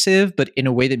abrasive, but in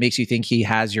a way that makes you think he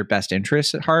has your best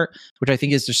interests at heart, which I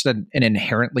think is just an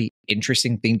inherently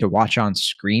interesting thing to watch on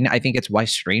screen. I think it's why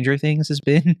Stranger Things has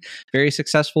been very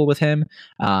successful with him.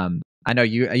 I know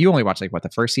you only watched like the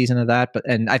first season of that,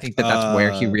 and I think that's where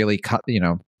he really cut,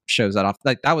 shows that off.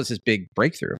 Like that was his big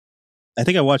breakthrough. I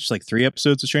think I watched like 3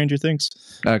 episodes of Stranger Things.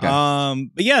 Okay.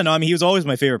 But yeah, no, I mean he was always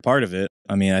my favorite part of it.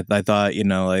 I mean, I thought,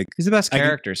 like he's the best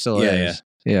character, still is.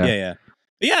 Yeah.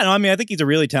 But yeah, no, I mean I think he's a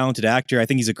really talented actor. I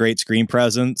think he's a great screen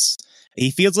presence.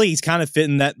 He feels like he's kind of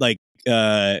fitting that like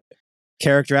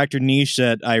character actor niche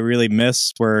that I really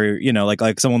miss, where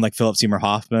like someone like Philip Seymour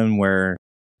Hoffman, where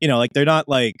like they're not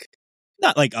like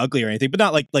ugly or anything, but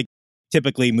not like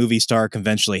typically movie star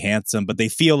conventionally handsome, but they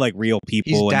feel like real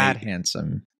people. He's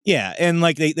handsome. Yeah, and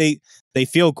like they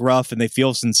feel gruff and they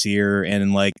feel sincere,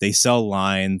 and like they sell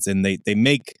lines and they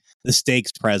make the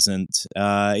stakes present.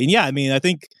 And yeah, I mean I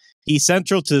think he's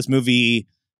central to this movie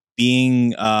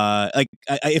being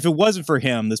if it wasn't for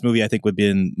him, this movie I think would have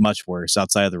been much worse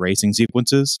outside of the racing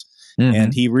sequences. Mm-hmm.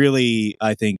 And he really,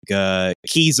 I think,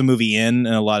 keys the movie in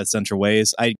a lot of central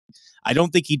ways. I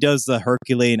don't think he does the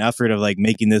Herculean effort of like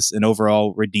making this an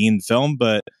overall redeemed film,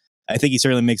 but I think he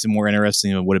certainly makes it more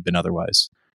interesting than it would have been otherwise.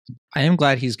 I am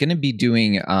glad he's going to be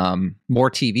doing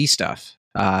more TV stuff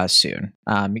soon,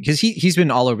 because he's been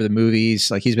all over the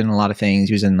movies. Like he's been in a lot of things.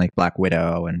 He was in like Black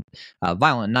Widow and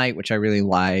Violent Night, which I really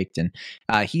liked, and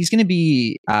he's going to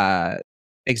be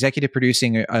executive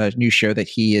producing a new show that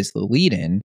he is the lead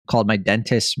in called My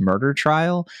Dentist's Murder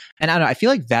Trial. And I don't know, I feel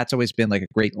like that's always been like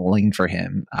a great lane for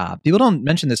him. People don't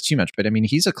mention this too much, but I mean,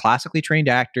 he's a classically trained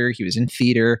actor. He was in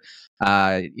theater.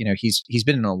 He's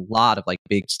been in a lot of like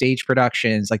big stage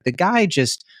productions. Like the guy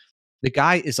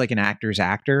is like an actor's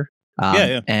actor.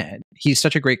 And he's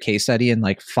such a great case study in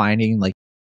like finding like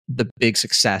the big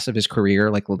success of his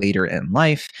career like later in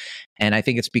life. And I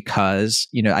think it's because,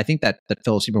 I think that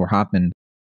Philip Seymour Hoffman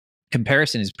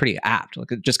comparison is pretty apt, like,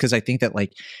 just because I think that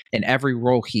like in every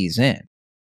role he's in,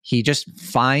 he just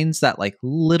finds that like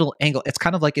little angle. It's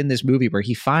kind of like in this movie where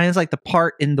he finds like the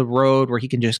part in the road where he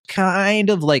can just kind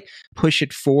of like push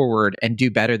it forward and do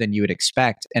better than you would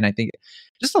expect. And I think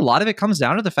just a lot of it comes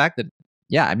down to the fact that,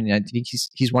 I think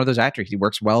he's one of those actors. He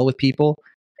works well with people,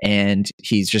 and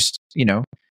he's just,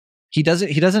 he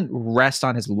doesn't rest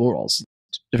on his laurels,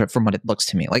 from what it looks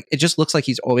to me. Like it just looks like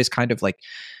he's always kind of like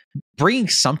bringing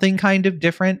something kind of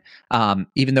different,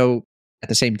 even though at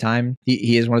the same time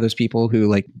he is one of those people who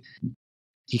like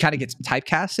he kind of gets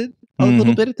typecasted a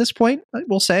little bit at this point,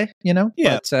 we'll say,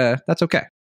 but that's okay.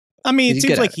 I mean, it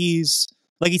seems like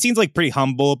he seems like pretty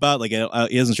humble about, like,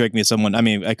 he doesn't strike me as someone, I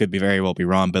mean, I could very well be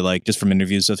wrong, but like just from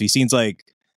interviews stuff, he seems like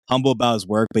humble about his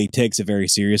work, but he takes it very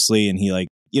seriously, and he like,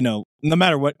 no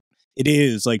matter what it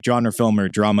is, like genre film or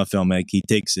drama film, like he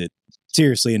takes it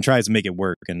seriously and tries to make it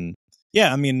work. And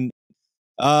I mean,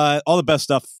 all the best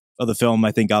stuff of the film,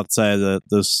 I think, outside of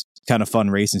those kind of fun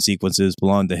racing sequences,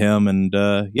 belong to him. And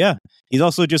he's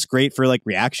also just great for like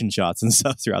reaction shots and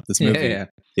stuff throughout this movie.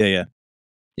 Yeah,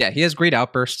 he has great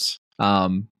outbursts.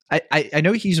 I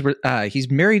know he's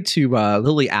married to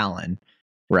Lily Allen,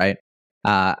 right?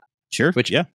 Sure.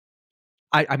 Which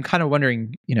I'm kind of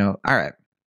wondering, all right,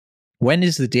 when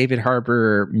is the David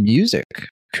Harbour music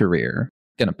career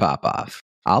gonna pop off?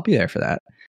 I'll be there for that.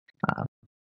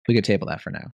 We could table that for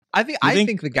now. I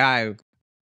think the guy,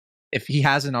 if he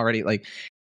hasn't already, like,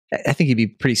 I think he'd be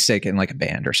pretty sick in like a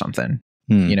band or something.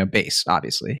 Bass,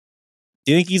 obviously.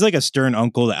 Do you think he's like a stern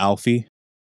uncle to Alfie?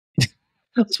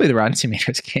 Let's play the Rotten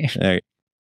Tomatoes game.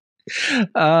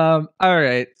 All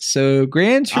right. So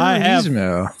Gran Turismo. I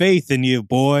have faith in you,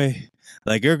 boy.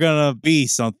 Like, you're gonna be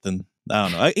something. I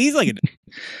don't know. He's like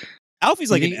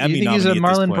Alfie's like an Emmy nominee. He's a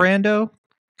Marlon Brando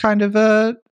kind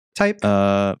of type.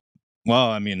 Well,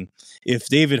 I mean, if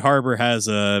David Harbour has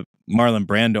a Marlon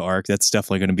Brando arc, that's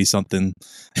definitely going to be something.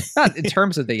 Not in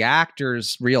terms of the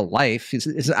actor's real life.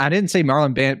 I didn't say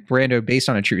Marlon Brando based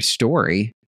on a true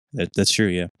story. That's true.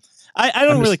 Yeah. I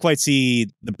don't really quite see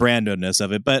the Brando-ness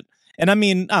of it, and I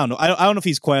mean, I don't know. I don't know if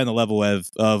he's quite on the level of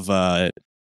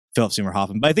Philip Seymour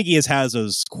Hoffman, but I think he has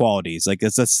those qualities. Like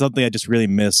that's something I just really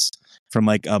miss from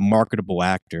like a marketable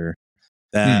actor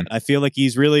that I feel like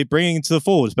he's really bringing to the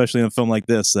fold, especially in a film like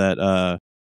this. That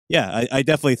I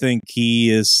definitely think he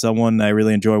is someone I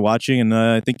really enjoy watching, and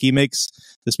I think he makes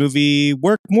this movie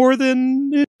work more than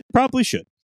it probably should.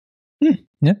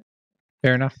 Yeah,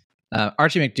 fair enough.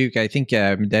 Archie McDuke, I think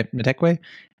Madekwe.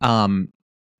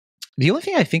 The only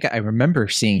thing I think I remember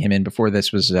seeing him in before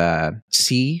this was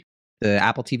C, the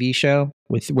Apple TV show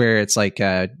where it's like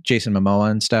Jason Momoa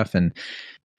and stuff, and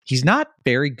he's not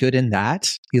very good in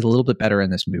that. He's a little bit better in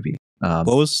this movie. What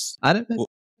was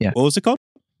it called?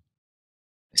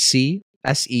 C,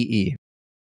 SEE.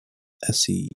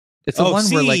 SE. It's the one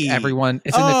where like everyone,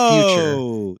 it's in the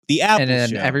future. The Apple and then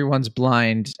show. Everyone's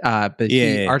blind. But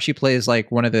Archie plays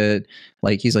like one of the,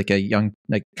 like, he's like a young,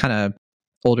 like kind of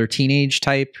older teenage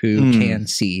type who can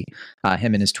see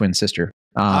him and his twin sister.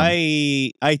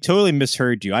 I totally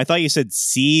misheard you. I thought you said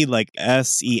C, like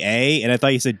SEA, and I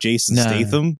thought you said Jason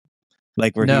Statham.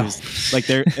 Like where he was like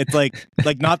they're it's like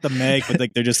not the Meg, but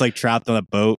like they're just like trapped on a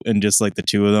boat, and just like the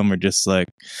two of them are just like,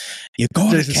 you're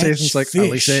going to catch fish. Like, at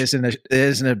least there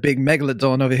isn't a big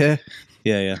megalodon over here.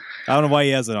 Yeah. I don't know why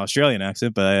he has an Australian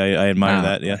accent, but I admire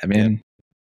that. Yeah, I mean,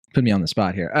 put me on the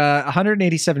spot here.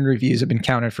 187 reviews have been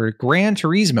counted for Gran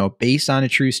Turismo based on a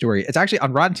true story. It's actually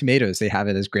on Rotten Tomatoes. They have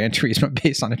it as Gran Turismo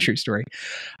based on a true story.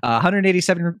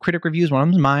 187 critic reviews. One of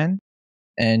them's mine,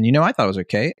 and I thought it was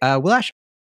okay. Will Ash,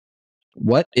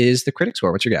 what is the critic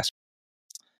score? What's your guess?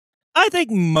 I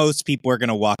think most people are going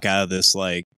to walk out of this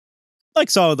like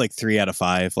solid, like 3 out of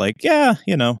 5. Like,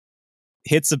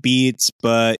 hits the beats,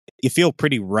 but you feel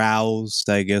pretty roused,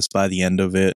 I guess, by the end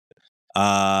of it.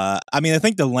 I mean, I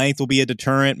think the length will be a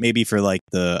deterrent, maybe for like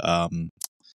the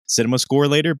cinema score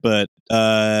later. But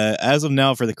as of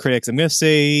now, for the critics, I'm going to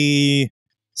say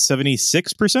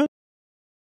 76%.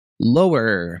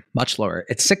 Lower, much lower.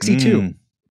 It's 62.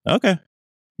 Okay.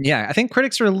 Yeah, I think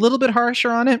critics are a little bit harsher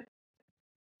on it.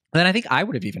 then I think I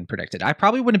would have even predicted. I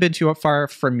probably wouldn't have been too far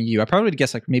from you. I probably would have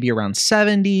guessed like maybe around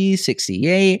 70,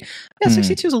 68. Yeah,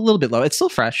 62 is a little bit low. It's still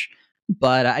fresh.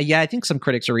 But yeah, I think some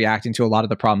critics are reacting to a lot of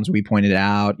the problems we pointed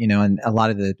out, and a lot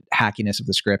of the hackiness of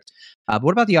the script. But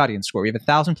what about the audience score? We have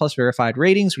 1,000 plus verified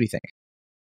ratings. What do you think?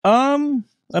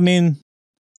 I mean,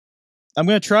 I'm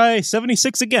going to try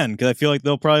 76 again because I feel like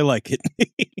they'll probably like it.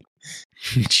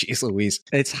 Jeez Louise.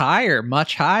 It's higher,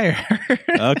 much higher.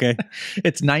 Okay.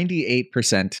 It's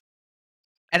 98%.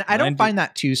 And I don't find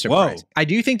that too surprising. Whoa. I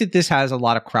do think that this has a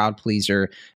lot of crowd pleaser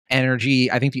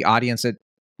energy. I think the audience that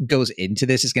goes into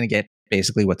this is going to get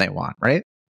basically what they want, right?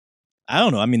 I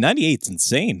don't know. I mean, 98 is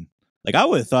insane. Like, I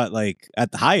would have thought, like,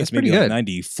 at the highest, maybe like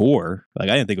 94. Like,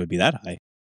 I didn't think it would be that high.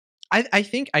 I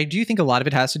do think a lot of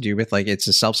it has to do with like it's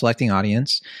a self-selecting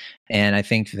audience, and I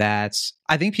think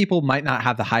people might not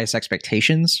have the highest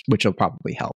expectations, which will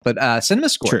probably help. But cinema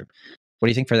score, true. What do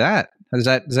you think for that? Does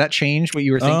that change what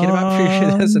you were thinking about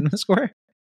for the cinema score?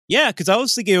 Yeah, because I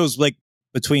was thinking it was like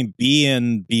between B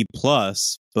and B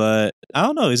plus, but I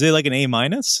don't know. Is it like an A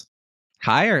minus?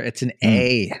 Higher. It's an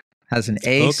A. Has an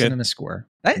A cinema score.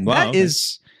 That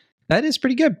is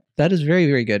pretty good. That is very,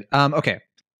 very good. Okay.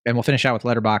 And we'll finish out with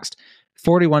Letterboxd.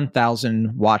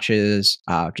 41,000 watches.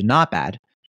 Not bad.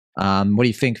 What do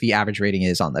you think the average rating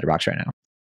is on Letterboxd right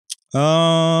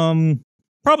now?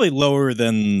 Probably lower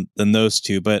than those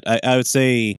two, but I would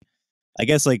say, I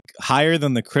guess, like higher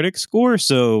than the critic score.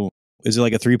 So is it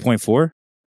like a 3.4?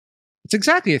 It's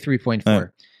exactly a 3.4.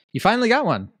 You finally got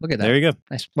one. Look at that. There you go.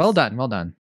 Nice. Well done. Well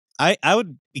done. I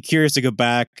would be curious to go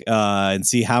back and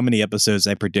see how many episodes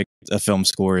I predict a film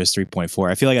score is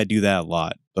 3.4. I feel like I do that a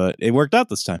lot, but it worked out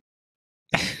this time.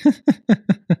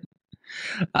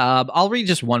 I'll read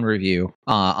just one review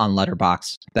on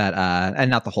Letterboxd that, and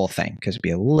not the whole thing because it'd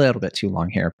be a little bit too long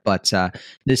here. But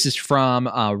this is from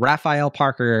Raphael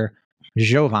Parker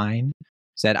Jovine.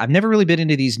 Said, I've never really been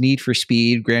into these Need for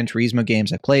Speed, Gran Turismo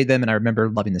games. I played them and I remember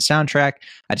loving the soundtrack.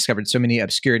 I discovered so many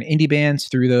obscure and indie bands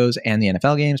through those and the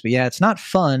NFL games. But yeah, it's not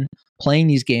fun playing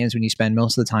these games when you spend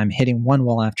most of the time hitting one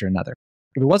wall after another.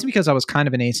 If it wasn't because I was kind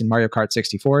of an ace in Mario Kart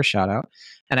 64, shout out,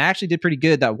 and I actually did pretty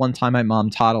good that one time my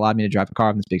mom Todd allowed me to drive a car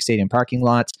in this big stadium parking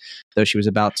lot, though she was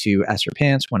about to ess her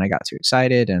pants when I got too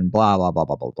excited and blah, blah, blah,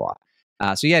 blah, blah, blah.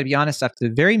 So yeah, to be honest, after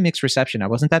the very mixed reception, I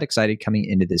wasn't that excited coming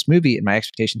into this movie, and my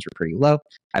expectations were pretty low.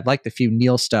 I've liked the few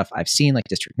Neil stuff I've seen, like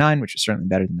District 9, which is certainly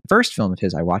better than the first film of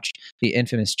his I watched, the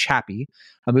infamous Chappie,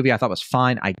 a movie I thought was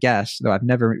fine, I guess, though I've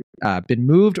never been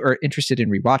moved or interested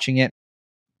in rewatching it.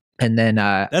 And then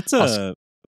that's a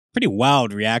pretty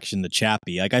wild reaction to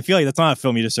Chappie. Like, I feel like that's not a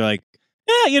film you just are like,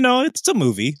 yeah, it's a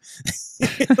movie.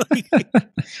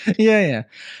 Yeah.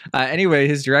 Anyway,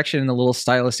 his direction and the little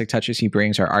stylistic touches he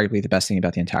brings are arguably the best thing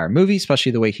about the entire movie,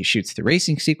 especially the way he shoots the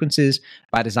racing sequences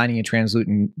by designing a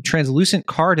translucent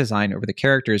car design over the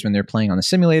characters when they're playing on the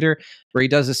simulator, where he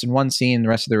does this in one scene, the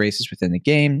rest of the race is within the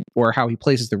game, or how he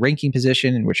places the ranking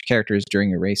position in which characters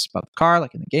during a race above the car,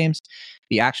 like in the games.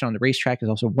 The action on the racetrack is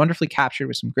also wonderfully captured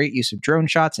with some great use of drone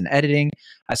shots and editing.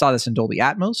 I saw this in Dolby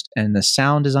Atmos, and the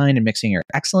sound design and mixing are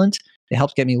excellent. It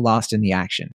helped get me lost in the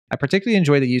action. I particularly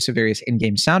enjoy the use of various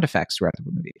in-game sound effects throughout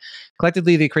the movie.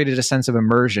 Collectively, they created a sense of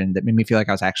immersion that made me feel like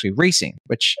I was actually racing,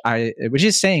 which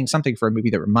is saying something for a movie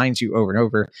that reminds you over and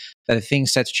over that the thing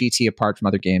sets GT apart from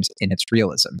other games in its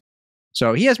realism.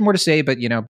 So he has more to say, but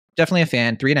definitely a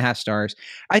fan. 3.5 stars.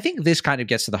 I think this kind of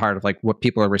gets to the heart of like what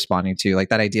people are responding to, like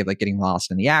that idea of like getting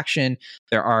lost in the action.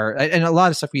 There are, and a lot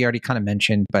of stuff we already kind of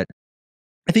mentioned, but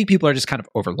I think people are just kind of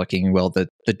overlooking,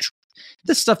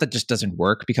 the stuff that just doesn't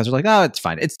work because they're like, oh, it's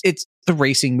fine. It's the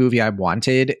racing movie I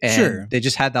wanted, and they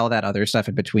just had all that other stuff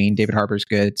in between. David Harbour's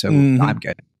good, so I'm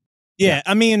good. Yeah,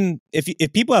 I mean,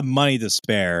 if people have money to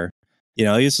spare,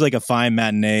 it's like a fine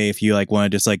matinee if you like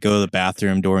want to just like go to the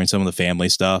bathroom during some of the family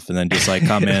stuff and then just like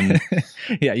come in.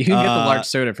 Yeah, you can get the large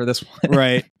soda for this one.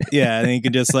 Right. Yeah, and then you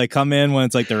can just like come in when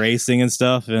it's like the racing and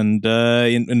stuff, and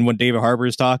when David Harbour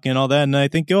is talking and all that, and I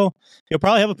think you'll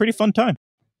probably have a pretty fun time.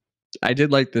 I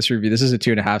did like this review. This is a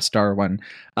 2.5 star one.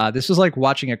 This was like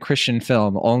watching a Christian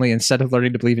film, only instead of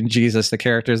learning to believe in Jesus, the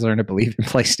characters learn to believe in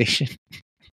PlayStation.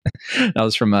 That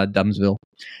was from Dumbsville.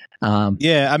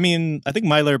 Yeah, I mean, I think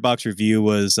my Letterboxd review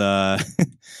was a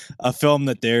film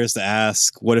that dares to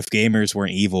ask, what if gamers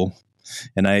weren't evil?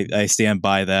 And I stand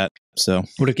by that. So,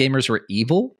 what if gamers were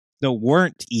evil? No,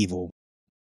 weren't evil.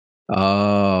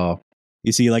 Oh.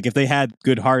 You see, like if they had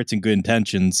good hearts and good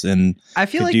intentions, and I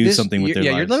feel like do something with their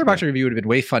lives. Your Letterboxd review would have been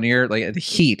way funnier, like at the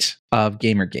heat of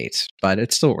Gamergate, but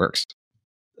it still works.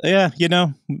 Yeah, at the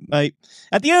end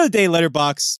of the day,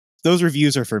 Letterboxd, those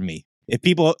reviews are for me. If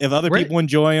other people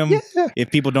enjoy them, if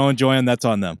people don't enjoy them, that's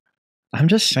on them. I'm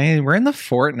just saying we're in the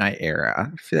Fortnite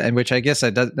era, which I guess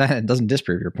that doesn't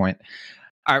disprove your point.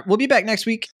 All right, we'll be back next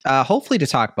week, hopefully to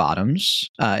talk Bottoms.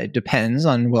 It depends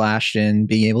on Will Ashton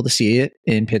being able to see it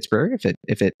in Pittsburgh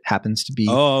if it happens to be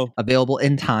available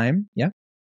in time. Yeah,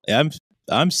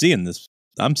 I'm seeing this.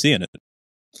 I'm seeing it.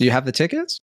 Do you have the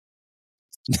tickets?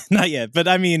 Not yet, but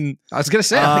I mean, I was gonna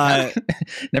say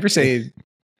never say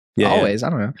always. Yeah. I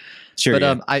don't know, sure,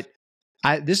 but I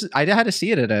had to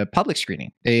see it at a public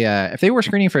screening. If they were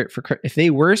screening if they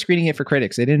were screening it for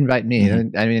critics, they didn't invite me.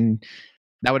 Mm-hmm. I mean,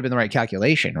 that would have been the right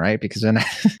calculation, right? Because then,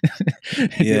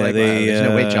 there's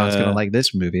no way John's gonna like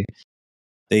this movie.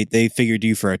 They figured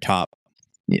you for a top.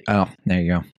 Yeah, oh, there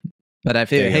you go. But I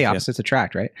figured, hey, opposites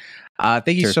attract, right?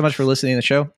 Thank you so much for listening to the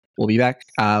show. We'll be back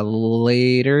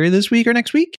later this week or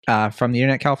next week. From the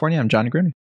Internet California, I'm John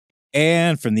Negroni.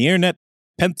 And from the Internet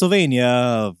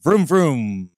Pennsylvania, vroom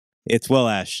vroom, it's Will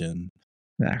Ashton.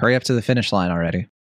 Hurry up to the finish line already.